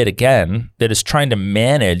 I'll say it again, that is trying to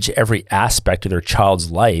manage every aspect of their child's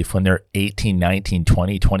life when they're 18, 19,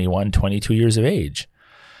 20, 21, 22 years of age.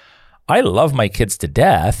 I love my kids to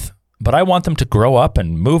death, but I want them to grow up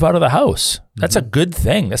and move out of the house. That's a good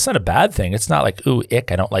thing. That's not a bad thing. It's not like, ooh,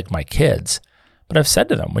 ick, I don't like my kids. But I've said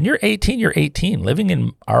to them, when you're 18, you're 18. Living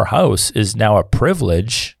in our house is now a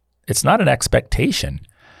privilege. It's not an expectation.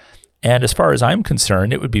 And as far as I'm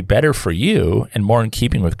concerned, it would be better for you and more in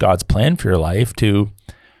keeping with God's plan for your life to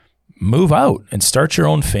move out and start your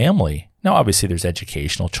own family. Now, obviously, there's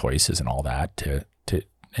educational choices and all that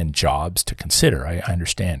and jobs to consider. I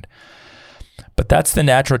understand. But that's the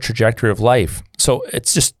natural trajectory of life. So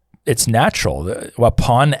it's natural.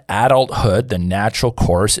 Upon adulthood, the natural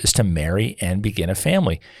course is to marry and begin a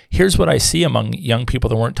family. Here's what I see among young people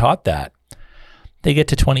that weren't taught that. They get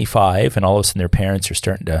to 25 and all of a sudden their parents are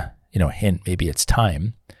starting to, hint maybe it's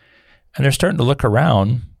time. And they're starting to look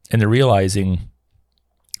around and they're realizing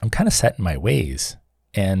I'm kind of set in my ways.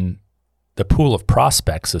 And the pool of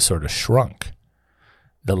prospects has sort of shrunk.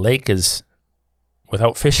 The lake is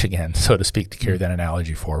without fish again, so to speak, to carry that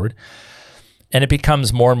analogy forward. And it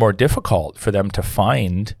becomes more and more difficult for them to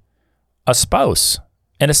find a spouse.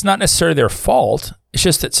 And it's not necessarily their fault. It's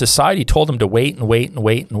just that society told them to wait and wait and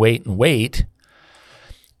wait and wait and wait.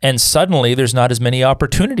 And suddenly there's not as many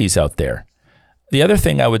opportunities out there. The other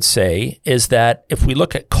thing I would say is that if we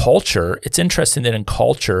look at culture, it's interesting that in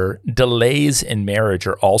culture, delays in marriage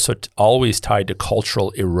are also always tied to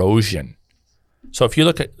cultural erosion. So if you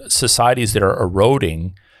look at societies that are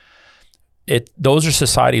eroding, those are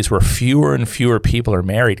societies where fewer and fewer people are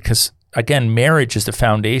married because, again, marriage is the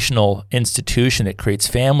foundational institution that creates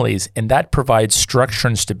families, and that provides structure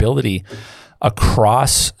and stability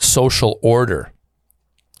across social order.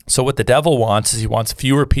 So what the devil wants is he wants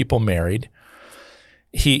fewer people married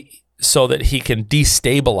so that he can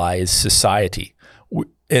destabilize society.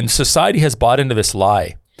 And society has bought into this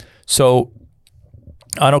lie. So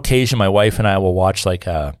on occasion, my wife and I will watch like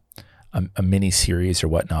a mini series or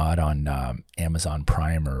whatnot on Amazon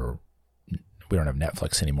Prime, or we don't have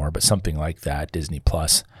Netflix anymore, but something like that, Disney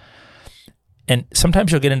Plus. And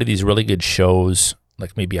sometimes you'll get into these really good shows,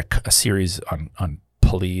 like maybe a series on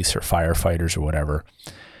police or firefighters or whatever.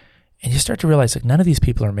 And you start to realize like none of these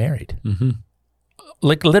people are married. Mm-hmm.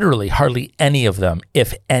 Like literally hardly any of them,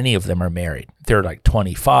 if any of them, are married. They're like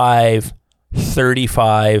 25,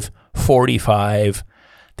 35, 45.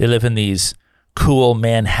 They live in these cool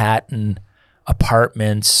Manhattan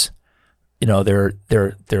apartments.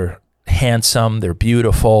 They're handsome, they're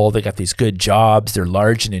beautiful, they got these good jobs, they're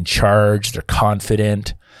large and in charge, they're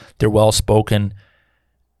confident, they're well-spoken,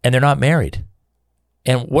 and they're not married.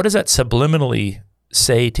 And what does that subliminally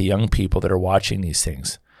say to young people that are watching these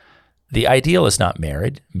things? The ideal is not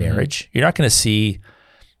marriage. Mm-hmm. You're not going to see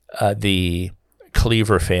the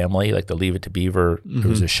Cleaver family, like the Leave It to Beaver. Mm-hmm. There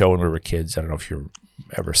was a show when we were kids. I don't know if you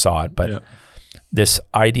ever saw it, but this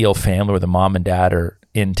ideal family where the mom and dad are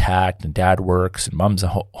intact and dad works and mom's a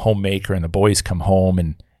homemaker and the boys come home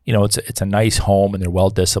and, it's a nice home and they're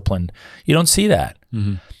well-disciplined. You don't see that.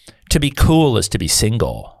 Mm-hmm. To be cool is to be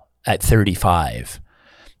single at 35.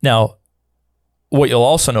 Now, what you'll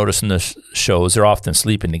also notice in the shows, they're often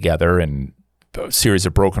sleeping together and a series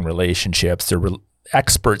of broken relationships. They're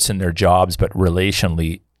experts in their jobs, but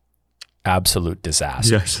relationally, absolute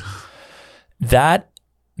disasters. Yes.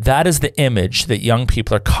 That is the image that young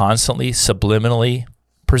people are constantly subliminally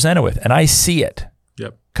presented with. And I see it.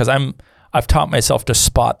 Yep. Because I've taught myself to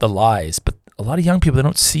spot the lies, but a lot of young people, they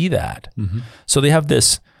don't see that. Mm-hmm. So they have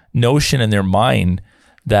this notion in their mind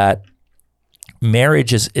that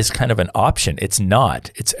marriage is kind of an option. It's not.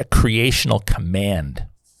 It's a creational command.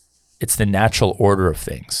 It's the natural order of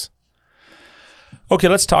things. Okay,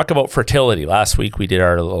 let's talk about fertility. Last week we did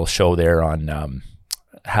our little show there on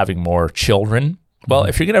having more children. Well,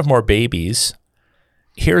 if you're going to have more babies,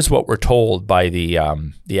 here's what we're told by the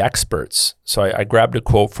experts. So I grabbed a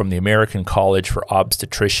quote from the American College for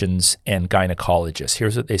Obstetricians and Gynecologists.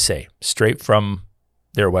 Here's what they say, straight from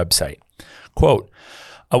their website. Quote,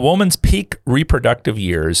 "A woman's peak reproductive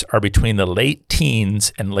years are between the late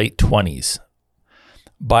teens and late 20s.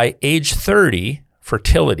 By age 30,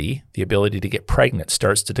 fertility, the ability to get pregnant,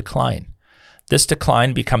 starts to decline. This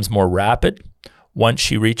decline becomes more rapid once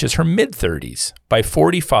she reaches her mid-30s. By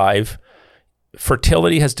 45,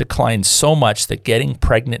 fertility has declined so much that getting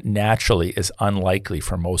pregnant naturally is unlikely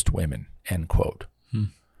for most women," end quote.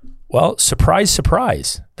 Well, surprise,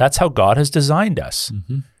 surprise. That's how God has designed us.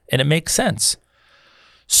 Mm-hmm. And it makes sense.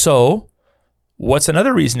 So what's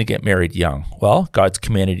another reason to get married young? Well, God's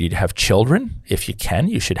commanded you to have children. If you can,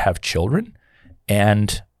 you should have children.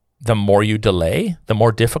 And the more you delay, the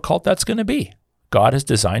more difficult that's going to be. God has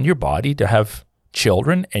designed your body to have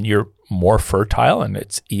children, and you're more fertile and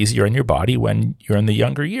it's easier in your body when you're in the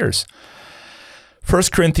younger years. 1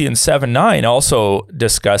 Corinthians 7:9 also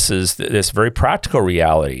discusses this very practical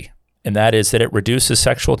reality, and that is that it reduces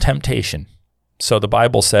sexual temptation. So the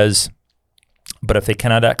Bible says, but if they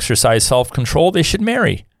cannot exercise self-control, they should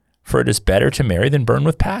marry, for it is better to marry than burn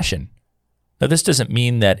with passion. Now, this doesn't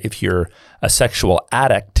mean that if you're a sexual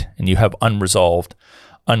addict and you have unresolved,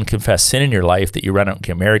 unconfessed sin in your life that you run out and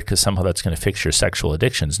get married because somehow that's going to fix your sexual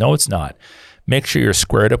addictions. No, it's not. Make sure you're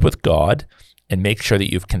squared up with God and make sure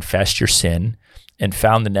that you've confessed your sin and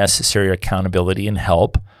found the necessary accountability and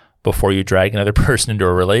help before you drag another person into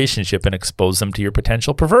a relationship and expose them to your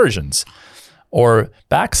potential perversions or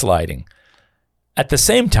backsliding. At the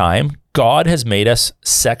same time, God has made us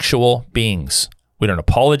sexual beings. We don't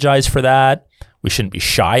apologize for that. We shouldn't be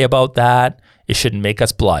shy about that. It shouldn't make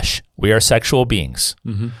us blush. We are sexual beings.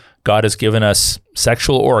 Mm-hmm. God has given us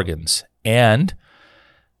sexual organs, and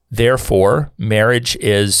therefore, marriage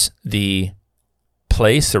is the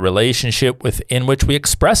place, the relationship within which we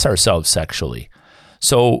express ourselves sexually.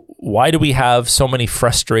 So why do we have so many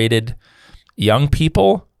frustrated young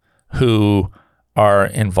people who are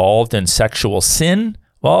involved in sexual sin?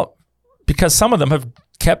 Well, because some of them have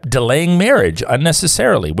kept delaying marriage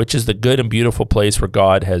unnecessarily, which is the good and beautiful place where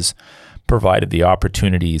God has provided the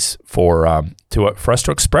opportunities for us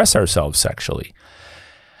to express ourselves sexually.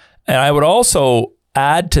 And I would also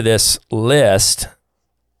add to this list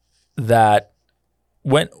that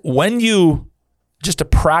when you, just a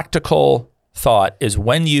practical thought is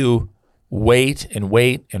when you wait and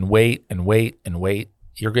wait and wait and wait and wait,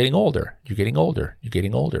 you're getting older. You're getting older. You're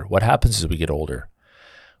getting older. What happens as we get older?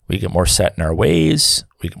 We get more set in our ways.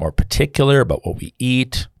 We get more particular about what we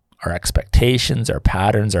eat, our expectations, our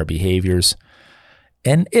patterns, our behaviors.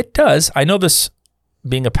 And it does. I know this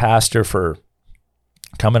being a pastor for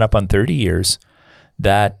coming up on 30 years,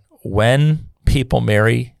 that when people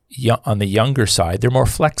marry on the younger side, they're more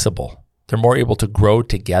flexible. They're more able to grow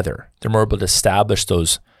together. They're more able to establish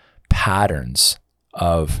those patterns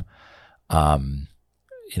of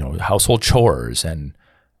household chores and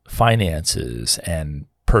finances and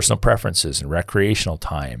personal preferences and recreational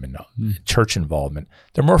time and church involvement.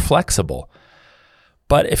 They're more flexible.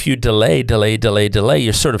 But if you delay,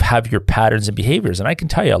 you sort of have your patterns and behaviors. And I can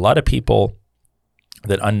tell you a lot of people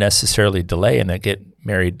that unnecessarily delay and that get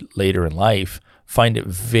married later in life find it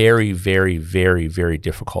very, very, very, very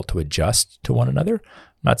difficult to adjust to one another.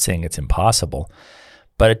 I'm not saying it's impossible,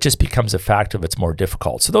 but it just becomes a fact of it's more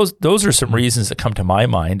difficult. So those are some reasons that come to my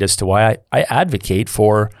mind as to why I advocate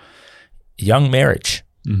for young marriage,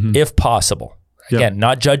 if possible. Again,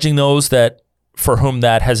 not judging those that for whom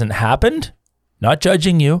that hasn't happened, not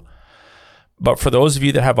judging you, but for those of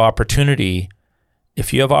you that have opportunity,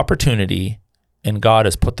 if you have opportunity and God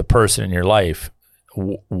has put the person in your life,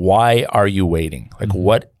 why are you waiting? Like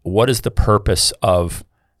what is the purpose of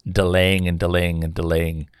delaying and delaying and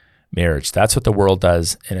delaying marriage? That's what the world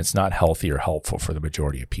does, and it's not healthy or helpful for the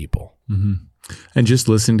majority of people. Mm-hmm. And just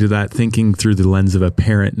listening to that, thinking through the lens of a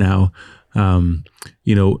parent now,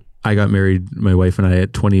 I got married, my wife and I,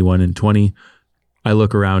 at 21 and 20. I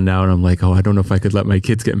look around now and I'm like, I don't know if I could let my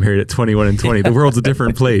kids get married at 21 and 20. The world's a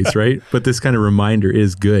different place, right? But this kind of reminder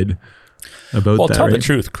is good about that. Well, tell the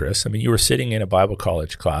truth, Chris. I mean, you were sitting in a Bible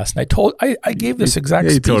college class, and I gave this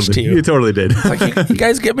exact speech to you. You totally did. It's like, you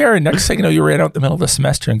guys get married. Next thing you know, you ran out in the middle of the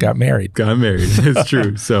semester and got married. It's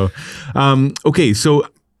true. So, okay. So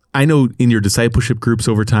I know in your discipleship groups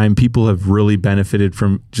over time, people have really benefited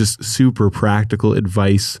from just super practical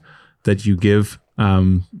advice that you give,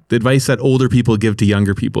 the advice that older people give to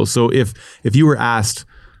younger people. So if you were asked,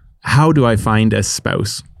 how do I find a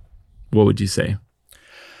spouse? What would you say?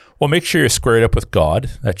 Well, make sure you're squared up with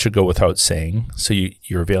God. That should go without saying. So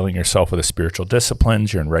you're availing yourself with the spiritual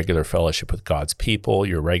disciplines. You're in regular fellowship with God's people.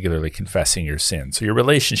 You're regularly confessing your sins. So your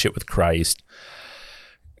relationship with Christ,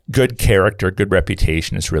 good character, good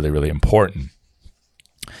reputation is really, really important.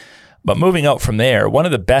 But moving out from there, one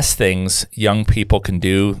of the best things young people can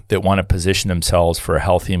do that want to position themselves for a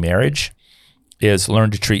healthy marriage is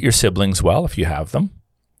learn to treat your siblings well if you have them.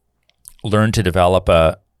 Learn to develop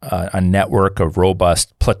a network of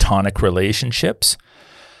robust platonic relationships.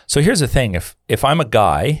 So here's the thing. If I'm a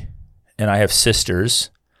guy and I have sisters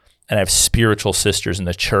and I have spiritual sisters in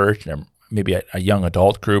the church, and I'm maybe a young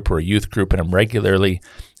adult group or a youth group, and I'm regularly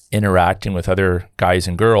interacting with other guys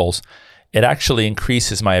and girls, it actually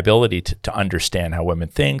increases my ability to understand how women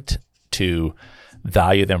think, to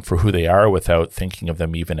value them for who they are without thinking of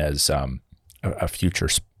them even as a future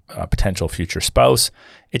potential future spouse.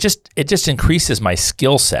 It just increases my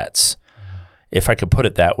skill sets, if I could put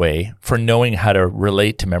it that way, for knowing how to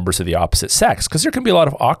relate to members of the opposite sex, because there can be a lot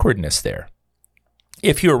of awkwardness there.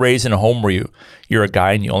 if you were raised in a home where you're a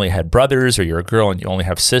guy and you only had brothers, or you're a girl and you only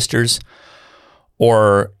have sisters,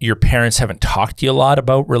 or your parents haven't talked to you a lot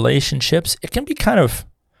about relationships, it can be kind of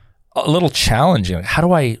a little challenging. Like, how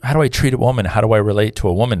do I treat a woman? How do I relate to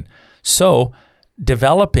a woman? So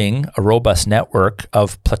developing a robust network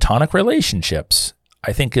of platonic relationships,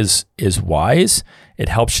 I think is wise. It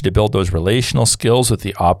helps you to build those relational skills with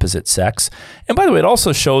the opposite sex. And by the way, it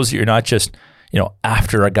also shows that you're not just,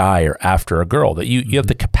 after a guy or after a girl, that you have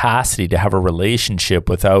the capacity to have a relationship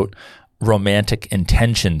without romantic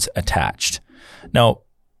intentions attached. Now,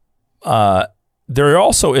 there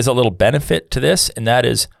also is a little benefit to this, and that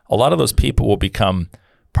is a lot of those people will become,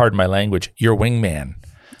 pardon my language, your wingman.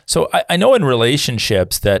 So I know in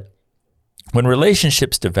relationships that when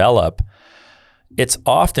relationships develop, it's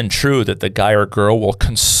often true that the guy or girl will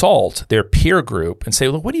consult their peer group and say,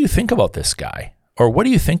 well, what do you think about this guy? Or what do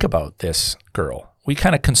you think about this girl? We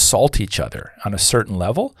kind of consult each other on a certain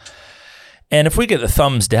level. And if we get the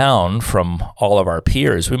thumbs down from all of our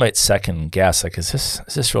peers, we might second guess, like, is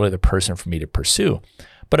this really the person for me to pursue?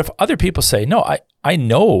 But if other people say, no, I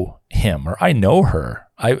know him or I know her,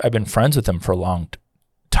 I've been friends with them for a long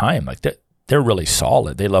time, like they're really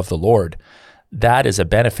solid, they love the Lord, that is a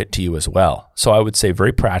benefit to you as well. So I would say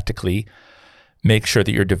very practically, make sure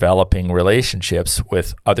that you're developing relationships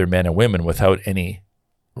with other men and women without any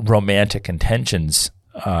romantic intentions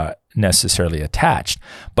necessarily attached.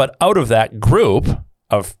 But out of that group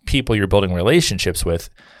of people you're building relationships with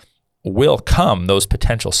will come those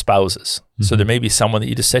potential spouses. Mm-hmm. So there may be someone that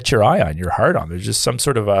you just set your eye on, your heart on. There's just some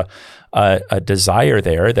sort of a desire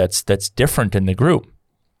there that's different in the group.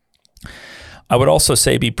 I would also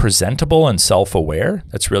say be presentable and self-aware.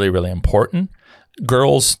 That's really, really important.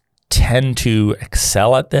 Girls tend to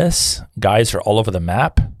excel at this. Guys are all over the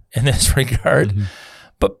map in this regard. Mm-hmm.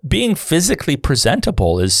 But being physically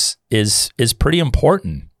presentable is pretty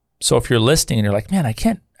important. So if you're listening and you're like, man, I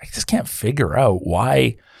just can't figure out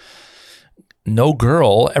why no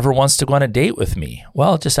girl ever wants to go on a date with me.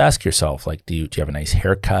 Well, just ask yourself, like, do you have a nice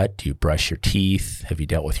haircut? Do you brush your teeth? Have you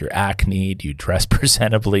dealt with your acne? Do you dress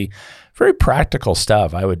presentably? Very practical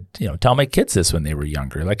stuff. I would, tell my kids this when they were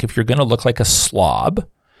younger. Like, if you're going to look like a slob,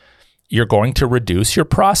 you're going to reduce your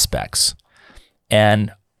prospects.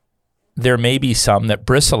 And there may be some that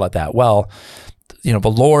bristle at that. Well, the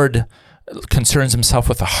Lord concerns himself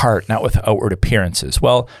with the heart, not with outward appearances.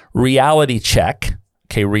 Well, reality check.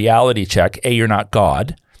 Okay, reality check. A, you're not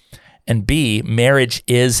God. And B, marriage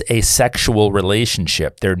is a sexual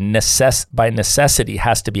relationship. There by necessity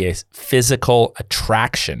has to be a physical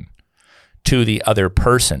attraction to the other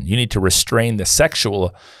person. You need to restrain the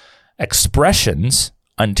sexual expressions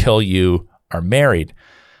until you are married.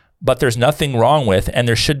 But there's nothing wrong with, and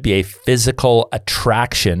there should be a physical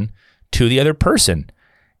attraction to the other person.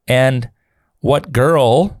 And what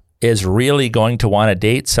girl is really going to want to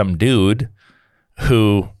date some dude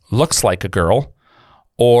who looks like a girl,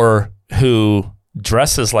 or who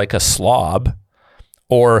dresses like a slob,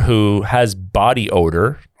 or who has body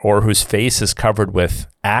odor, or whose face is covered with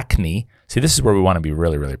acne? See, this is where we want to be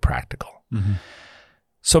really, really practical. Mm-hmm.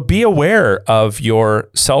 So be aware of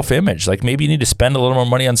your self-image. Like, maybe you need to spend a little more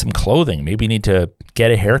money on some clothing. Maybe you need to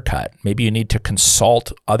get a haircut. Maybe you need to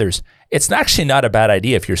consult others. It's actually not a bad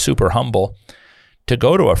idea, if you're super humble, to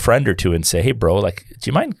go to a friend or two and say, hey, bro, like,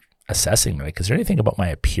 do you mind assessing me? Like, is there anything about my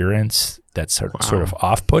appearance that's sort of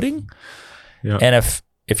off-putting? Yeah. And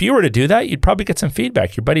if you were to do that, you'd probably get some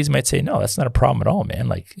feedback. Your buddies might say, no, that's not a problem at all, man.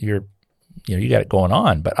 Like, you got it going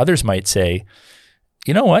on. But others might say,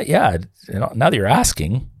 you know what? Yeah, now that you're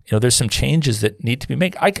asking, there's some changes that need to be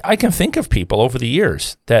made. I can think of people over the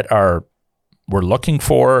years that were looking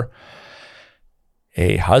for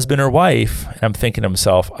a husband or wife, and I'm thinking to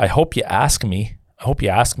myself, I hope you ask me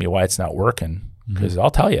why it's not working, because I'll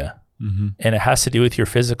tell you. Mm-hmm. And it has to do with your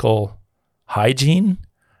physical hygiene,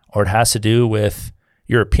 or it has to do with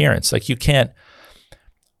your appearance. Like,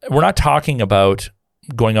 we're not talking about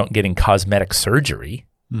going out and getting cosmetic surgery.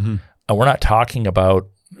 Mm-hmm. We're not talking about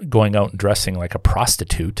going out and dressing like a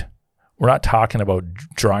prostitute. We're not talking about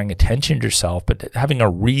drawing attention to yourself, but having a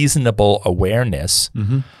reasonable awareness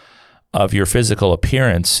of your physical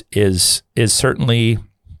appearance is certainly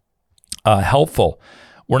helpful.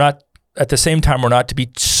 At the same time, we're not to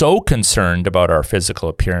be so concerned about our physical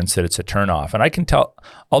appearance that it's a turnoff. And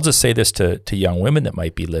I'll just say this to young women that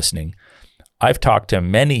might be listening. I've talked to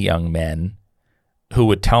many young men who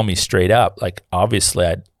would tell me straight up, like, obviously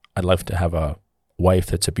I'd love to have a wife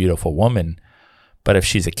that's a beautiful woman, but if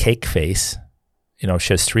she's a cake face, she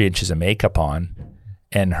has 3 inches of makeup on,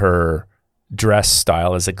 and her dress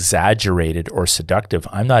style is exaggerated or seductive,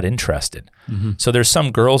 I'm not interested. So there's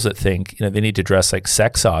some girls that think, they need to dress like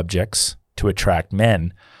sex objects to attract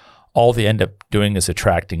men. All they end up doing is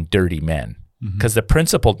attracting dirty men. Because the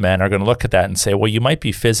principled men are going to look at that and say, well, you might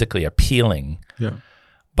be physically appealing,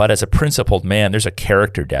 but as a principled man, there's a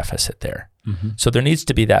character deficit there. So there needs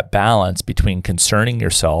to be that balance between concerning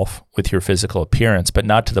yourself with your physical appearance, but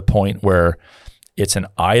not to the point where it's an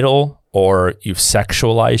idol or you've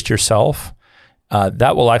sexualized yourself.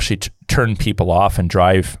 That will actually turn people off and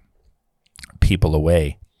drive people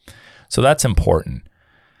away. So that's important.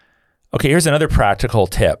 Okay, here's another practical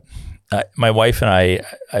tip. My wife and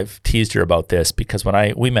I've teased her about this because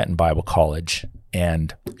when we met in Bible college,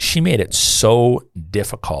 and she made it so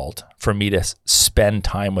difficult for me to spend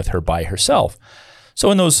time with her by herself. So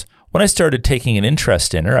when I started taking an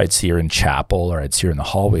interest in her, I'd see her in chapel or I'd see her in the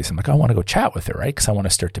hallways. I'm like, I want to go chat with her, right? Because I want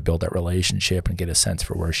to start to build that relationship and get a sense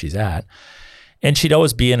for where she's at. And she'd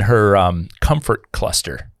always be in her comfort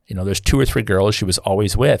cluster. There's 2 or 3 girls she was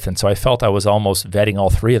always with. And so I felt I was almost vetting all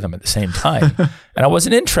 3 of them at the same time. And I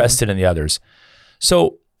wasn't interested in the others.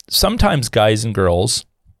 So sometimes guys and girls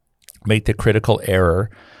make the critical error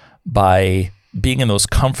by being in those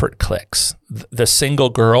comfort cliques. The single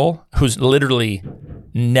girl who's literally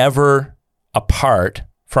never apart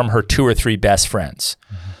from her 2 or 3 best friends.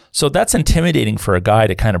 So that's intimidating for a guy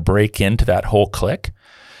to kind of break into that whole clique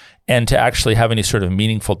and to actually have any sort of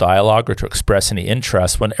meaningful dialogue or to express any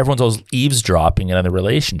interest when everyone's always eavesdropping in the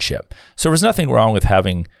relationship. So there's nothing wrong with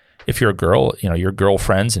having, if you're a girl, your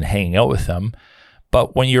girlfriends and hanging out with them.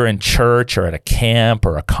 But when you're in church or at a camp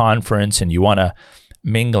or a conference and you want to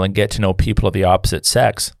mingle and get to know people of the opposite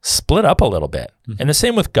sex, split up a little bit. And the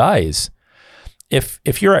same with guys.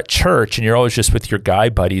 If you're at church and you're always just with your guy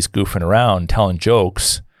buddies goofing around, telling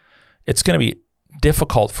jokes, it's going to be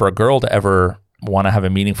difficult for a girl to ever want to have a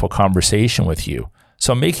meaningful conversation with you.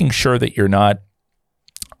 So making sure that you're not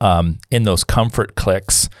in those comfort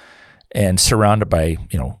cliques and surrounded by,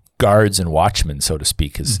 guards and watchmen, so to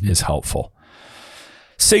speak, is helpful.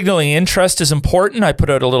 Signaling interest is important. I put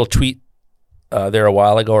out a little tweet there a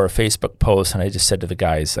while ago or a Facebook post, and I just said to the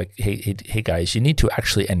guys, like, hey guys, you need to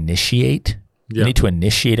actually initiate. You need to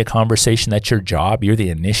initiate a conversation. That's your job. You're the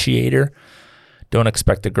initiator. Don't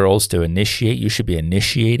expect the girls to initiate. You should be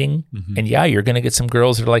initiating. And you're going to get some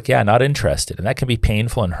girls that are like, not interested. And that can be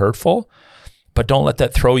painful and hurtful, but don't let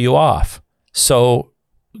that throw you off. So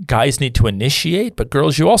guys need to initiate, but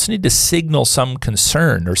girls, you also need to signal some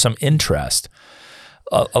concern or some interest.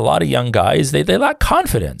 A lot of young guys, they lack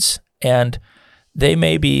confidence, and they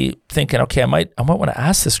may be thinking, okay, I might want to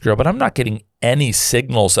ask this girl, but I'm not getting any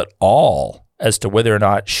signals at all as to whether or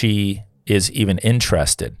not she is even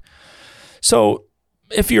interested. So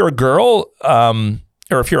if you're a girl,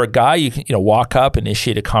 or if you're a guy, you can walk up,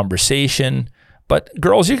 initiate a conversation. But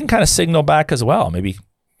girls, you can kind of signal back as well. Maybe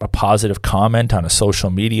a positive comment on a social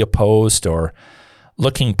media post, or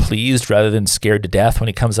looking pleased rather than scared to death when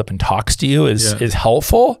he comes up and talks to you is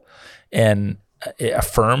helpful, and it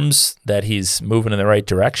affirms that he's moving in the right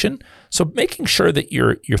direction. So making sure that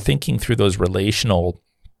you're thinking through those relational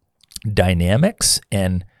dynamics,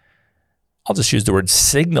 and I'll just use the word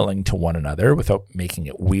signaling to one another without making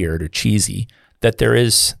it weird or cheesy, that there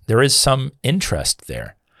is some interest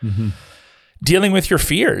there. Dealing with your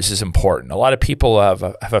fears is important. A lot of people have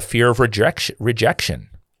a fear of rejection.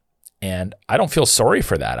 And I don't feel sorry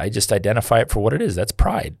for that. I just identify it for what it is. That's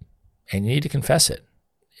pride. And you need to confess it.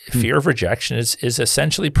 Fear of rejection is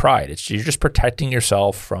essentially pride. You're just protecting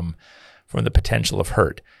yourself from the potential of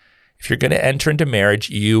hurt. If you're going to enter into marriage,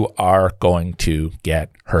 you are going to get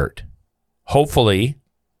hurt. Hopefully,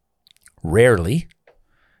 rarely,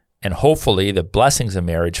 and hopefully the blessings of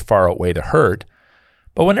marriage far outweigh the hurt.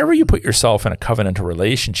 But whenever you put yourself in a covenantal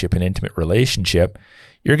relationship, an intimate relationship,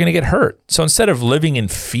 you're going to get hurt. So instead of living in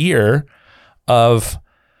fear of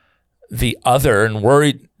the other and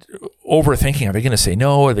worried, overthinking, are they going to say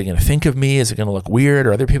no? Are they going to think of me? Is it going to look weird?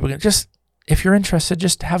 Are other people going to just, if you're interested,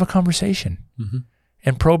 just have a conversation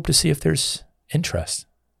and probe to see if there's interest.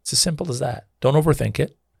 It's as simple as that. Don't overthink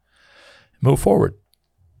it. Move forward.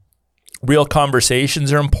 Real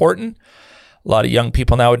conversations are important. A lot of young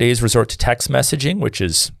people nowadays resort to text messaging, which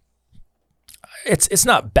is, it's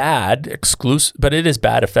not bad, exclusive, but it is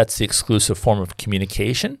bad if that's the exclusive form of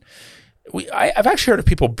communication. I've actually heard of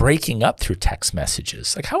people breaking up through text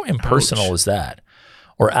messages. Like, how impersonal is that?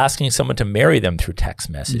 Or asking someone to marry them through text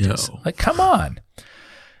messages. No. Like, come on.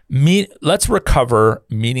 Let's recover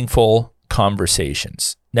meaningful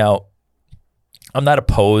conversations. Now, I'm not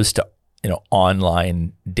opposed to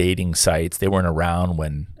online dating sites. They weren't around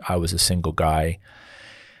when I was a single guy.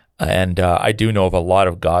 And I do know of a lot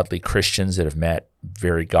of godly Christians that have met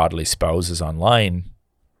very godly spouses online.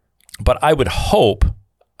 But I would hope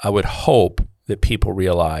that people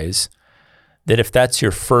realize that if that's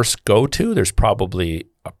your first go-to, there's probably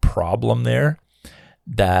a problem there.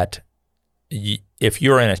 That if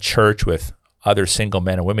you're in a church with other single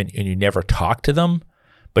men and women and you never talk to them,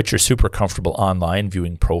 but you're super comfortable online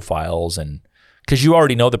viewing profiles, and because you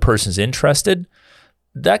already know the person's interested,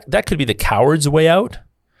 that could be the coward's way out.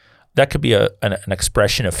 That could be an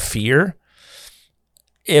expression of fear.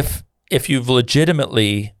 If you've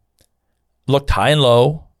legitimately looked high and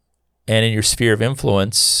low, and in your sphere of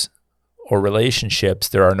influence or relationships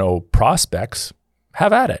there are no prospects,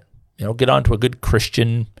 have at it. Get onto a good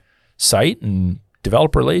Christian site and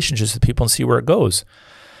develop relationships with people and see where it goes.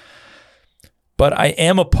 But I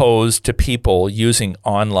am opposed to people using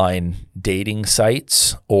online dating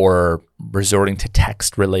sites or resorting to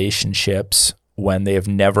text relationships when they have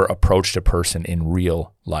never approached a person in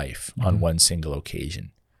real life on one single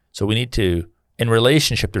occasion. So we need to, in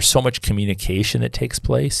relationship, there's so much communication that takes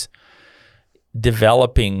place.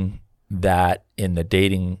 Developing that in the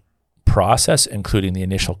dating process, including the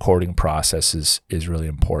initial courting process, is really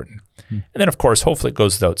important. And then, of course, hopefully it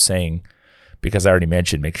goes without saying, because I already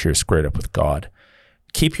mentioned, make sure you're squared up with God.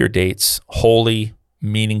 Keep your dates holy,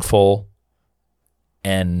 meaningful,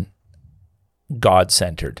 and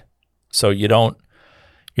God-centered. So you're not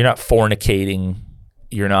fornicating,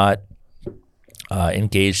 you're not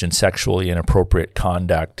engaged in sexually inappropriate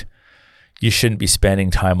conduct. You shouldn't be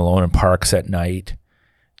spending time alone in parks at night.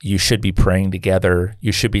 You should be praying together.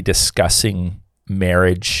 You should be discussing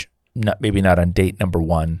marriage, maybe not on date number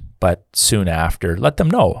 1, but soon after. Let them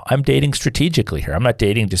know, I'm dating strategically here. I'm not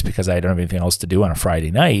dating just because I don't have anything else to do on a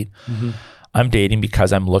Friday night. I'm dating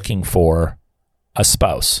because I'm looking for a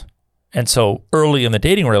spouse. And so early in the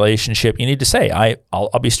dating relationship, you need to say,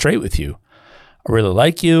 I'll be straight with you. I really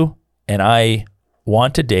like you, and I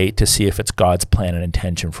want to date to see if it's God's plan and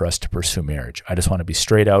intention for us to pursue marriage. I just want to be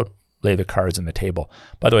straight out, lay the cards on the table.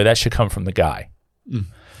 By the way, that should come from the guy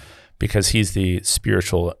because he's the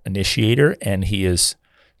spiritual initiator, and he is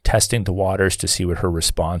testing the waters to see what her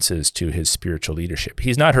response is to his spiritual leadership.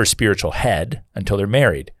 He's not her spiritual head until they're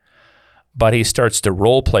married, but he starts to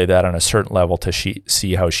role play that on a certain level to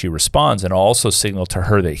see how she responds, and also signal to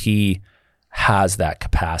her that he has that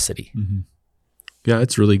capacity. Yeah,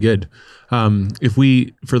 it's really good. If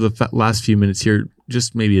we, for the last few minutes here,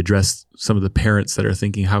 just maybe address some of the parents that are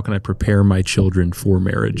thinking, how can I prepare my children for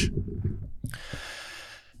marriage?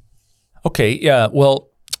 Okay, yeah. Well,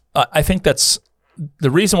 I think that's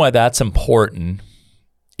the reason why that's important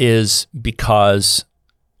is because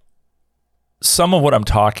some of what I'm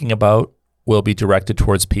talking about will be directed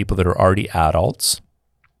towards people that are already adults,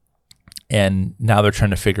 and now they're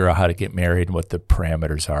trying to figure out how to get married and what the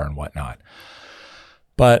parameters are and whatnot.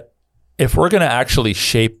 But if we're going to actually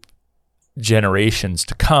shape generations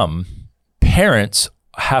to come, parents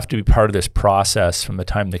have to be part of this process from the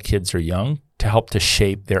time the kids are young to help to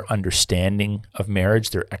shape their understanding of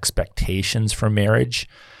marriage, their expectations for marriage,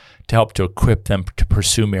 to help to equip them to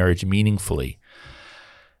pursue marriage meaningfully.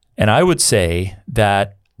 And I would say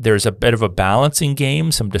that there's a bit of a balancing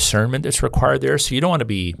game, some discernment that's required there. So you don't want to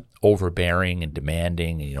be overbearing and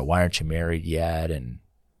demanding, and, why aren't you married yet? And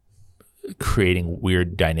creating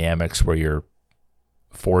weird dynamics where you're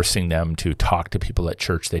forcing them to talk to people at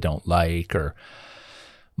church they don't like, or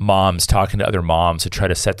moms talking to other moms to try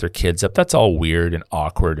to set their kids up. That's all weird and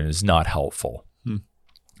awkward and is not helpful.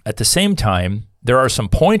 At the same time, there are some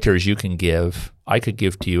pointers you can give, I could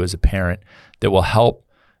give to you as a parent, that will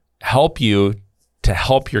help you to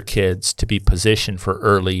help your kids to be positioned for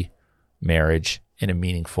early marriage in a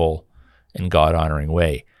meaningful and God-honoring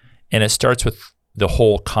way. And it starts with the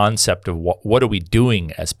whole concept of what are we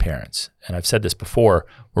doing as parents? And I've said this before,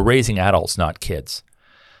 we're raising adults, not kids.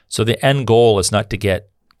 So the end goal is not to get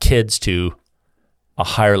kids to a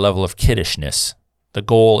higher level of kiddishness. The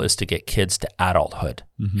goal is to get kids to adulthood.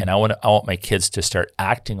 And I want my kids to start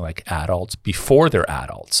acting like adults before they're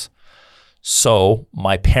adults. So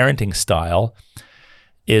my parenting style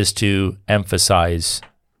is to emphasize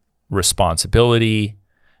responsibility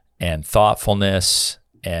and thoughtfulness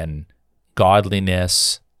and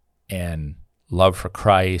godliness and love for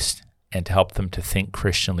Christ, and to help them to think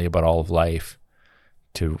Christianly about all of life,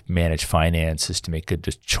 to manage finances, to make good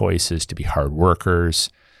choices, to be hard workers,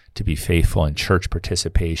 to be faithful in church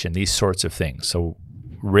participation, these sorts of things. So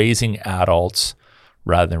raising adults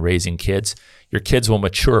rather than raising kids, your kids will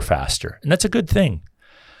mature faster. And that's a good thing.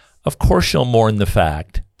 Of course, you'll mourn the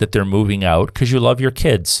fact that they're moving out because you love your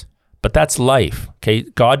kids, but that's life. Okay.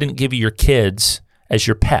 God didn't give you your kids as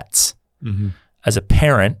your pets. As a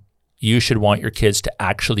parent, you should want your kids to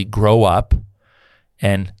actually grow up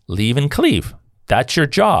and leave and cleave. That's your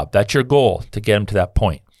job. That's your goal, to get them to that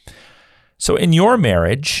point. So in your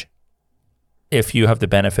marriage, if you have the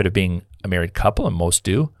benefit of being a married couple, and most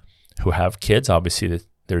do, who have kids, obviously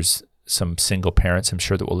there's some single parents, I'm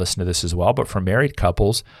sure, that will listen to this as well. But for married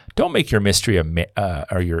couples, don't make your mystery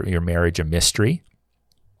or your marriage a mystery.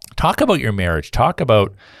 Talk about your marriage. Talk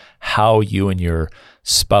about how you and your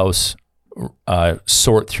spouse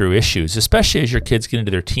sort through issues, especially as your kids get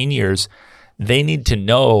into their teen years. They need to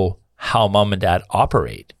know how mom and dad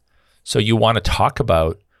operate. So you want to talk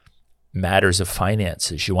about matters of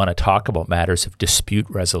finances. You want to talk about matters of dispute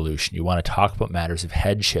resolution. You want to talk about matters of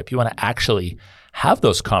headship. You want to actually have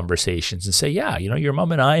those conversations and say, yeah, your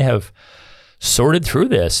mom and I have sorted through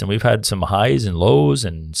this, and we've had some highs and lows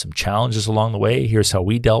and some challenges along the way. Here's how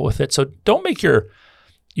we dealt with it. So don't make your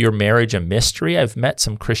marriage a mystery. I've met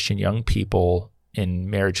some Christian young people in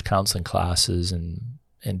marriage counseling classes and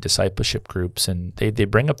discipleship groups, and they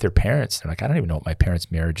bring up their parents. They're like, I don't even know what my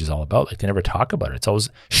parents' marriage is all about. Like, they never talk about it. It's always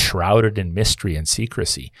shrouded in mystery and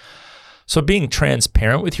secrecy. So being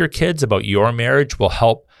transparent with your kids about your marriage will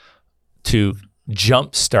help to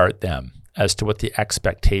jumpstart them as to what the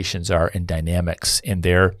expectations are and dynamics in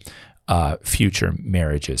their future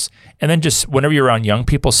marriages. And then just whenever you're around young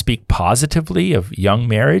people, speak positively of young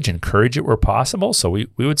marriage, encourage it where possible. So we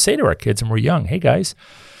would say to our kids when we're young, hey guys,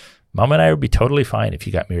 mom and I would be totally fine if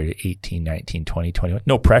you got married at 18, 19, 20, 21.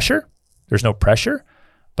 No pressure. There's no pressure.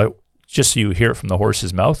 But just so you hear it from the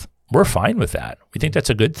horse's mouth, we're fine with that. We think that's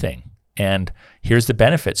a good thing. And here's the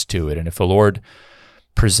benefits to it. And if the Lord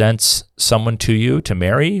presents someone to you to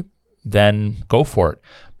marry, then go for it.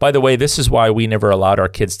 By the way, this is why we never allowed our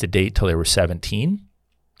kids to date till they were 17,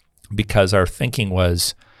 because our thinking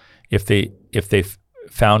was if they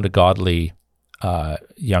found a godly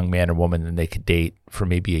young man or woman, then they could date for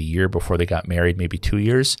maybe a year before they got married, maybe 2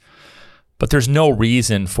 years. But there's no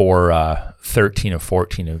reason for 13 or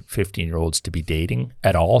 14 or 15-year-olds to be dating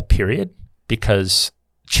at all, period, because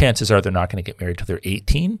chances are they're not going to get married till they're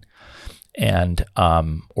 18 and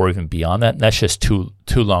or even beyond that. And that's just too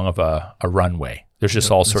long of a runway. There's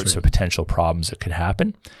just all sorts of potential problems that could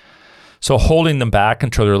happen. So holding them back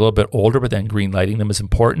until they're a little bit older, but then green lighting them is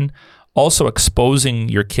important. Also exposing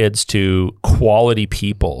your kids to quality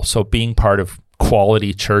people. So being part of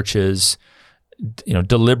quality churches,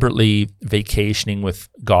 deliberately vacationing with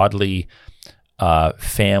godly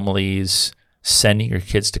families, sending your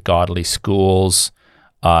kids to godly schools,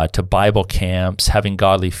 to Bible camps, having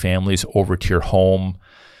godly families over to your home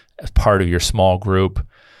as part of your small group.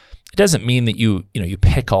 It doesn't mean that you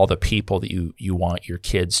pick all the people that you want your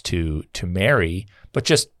kids to marry, but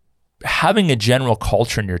just having a general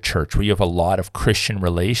culture in your church where you have a lot of Christian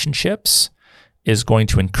relationships is going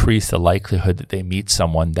to increase the likelihood that they meet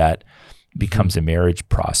someone that becomes a marriage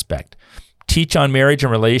prospect. Teach on marriage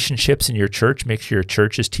and relationships in your church. Make sure your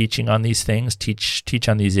church is teaching on these things. Teach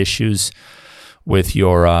on these issues with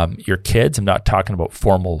your kids. I'm not talking about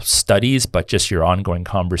formal studies, but just your ongoing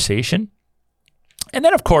conversation. And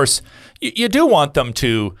then, of course, you do want them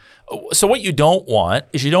to. So what you don't want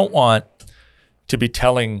is you don't want to be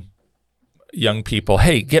telling young people,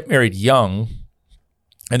 hey, get married young.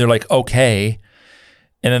 And they're like, okay.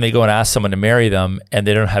 And then they go and ask someone to marry them, and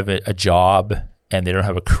they don't have a job, and they don't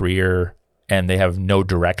have a career, and they have no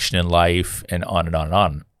direction in life, and on and on and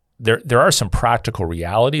on. There are some practical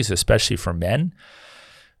realities, especially for men.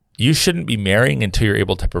 You shouldn't be marrying until you're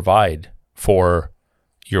able to provide for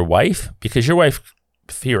your wife, because your wife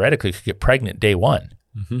theoretically could get pregnant day one.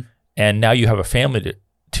 Mm-hmm. And now you have a family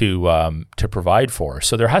to provide for.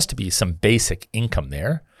 So there has to be some basic income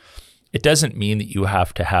there. It doesn't mean that you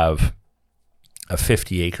have to have a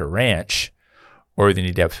 50-acre ranch, or you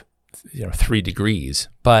need to have 3 degrees.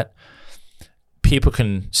 But people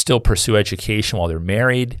can still pursue education while they're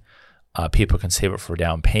married. People can save up for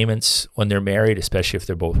down payments when they're married, especially if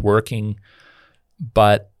they're both working.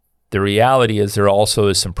 But the reality is there also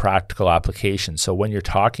is some practical application. So when you're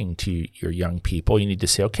talking to your young people, you need to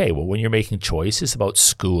say, okay, well, when you're making choices about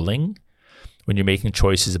schooling, when you're making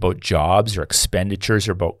choices about jobs or expenditures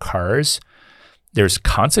or about cars, there's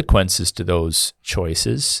consequences to those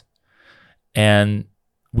choices. And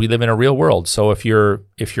we live in a real world. So if you're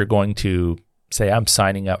going to say, I'm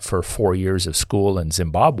signing up for 4 years of school in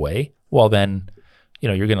Zimbabwe, well, then,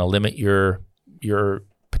 you're going to limit your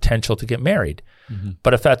potential to get married. Mm-hmm.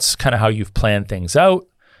 But if that's kind of how you've planned things out,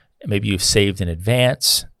 maybe you've saved in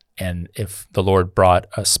advance, and if the Lord brought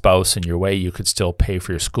a spouse in your way, you could still pay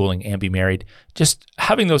for your schooling and be married. Just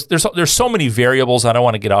having those, there's so many variables. I don't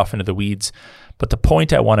want to get off into the weeds, but the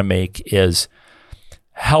point I want to make is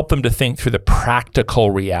help them to think through the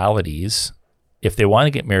practical realities. If they want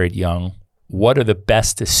to get married young, what are the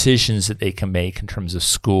best decisions that they can make in terms of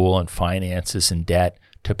school and finances and debt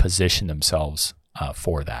to position themselves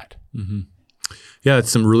for that? Mm-hmm. Yeah,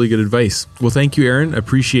 that's some really good advice. Well, thank you, Aaron.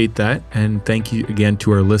 Appreciate that. And thank you again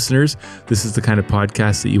to our listeners. This is the kind of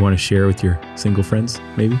podcast that you want to share with your single friends,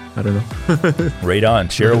 maybe? I don't know. Right on.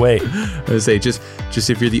 Share away. I would say just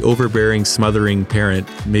if you're the overbearing, smothering parent,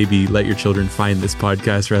 maybe let your children find this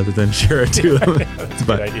podcast rather than share it to them. That's a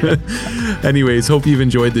good idea. Anyways, hope you've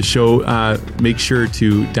enjoyed the show. Make sure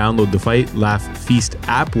to download the Fight Laugh Feast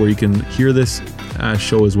app where you can hear this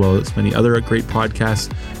show as well as many other great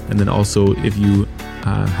podcasts. And then also, if you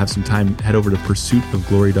have some time, head over to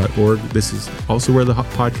pursuitofglory.org. This is also where the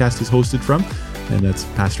podcast is hosted from, and that's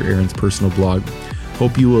Pastor Aaron's personal blog.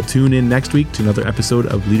 Hope you will tune in next week to another episode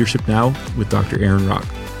of Leadership Now with Dr. Aaron Rock.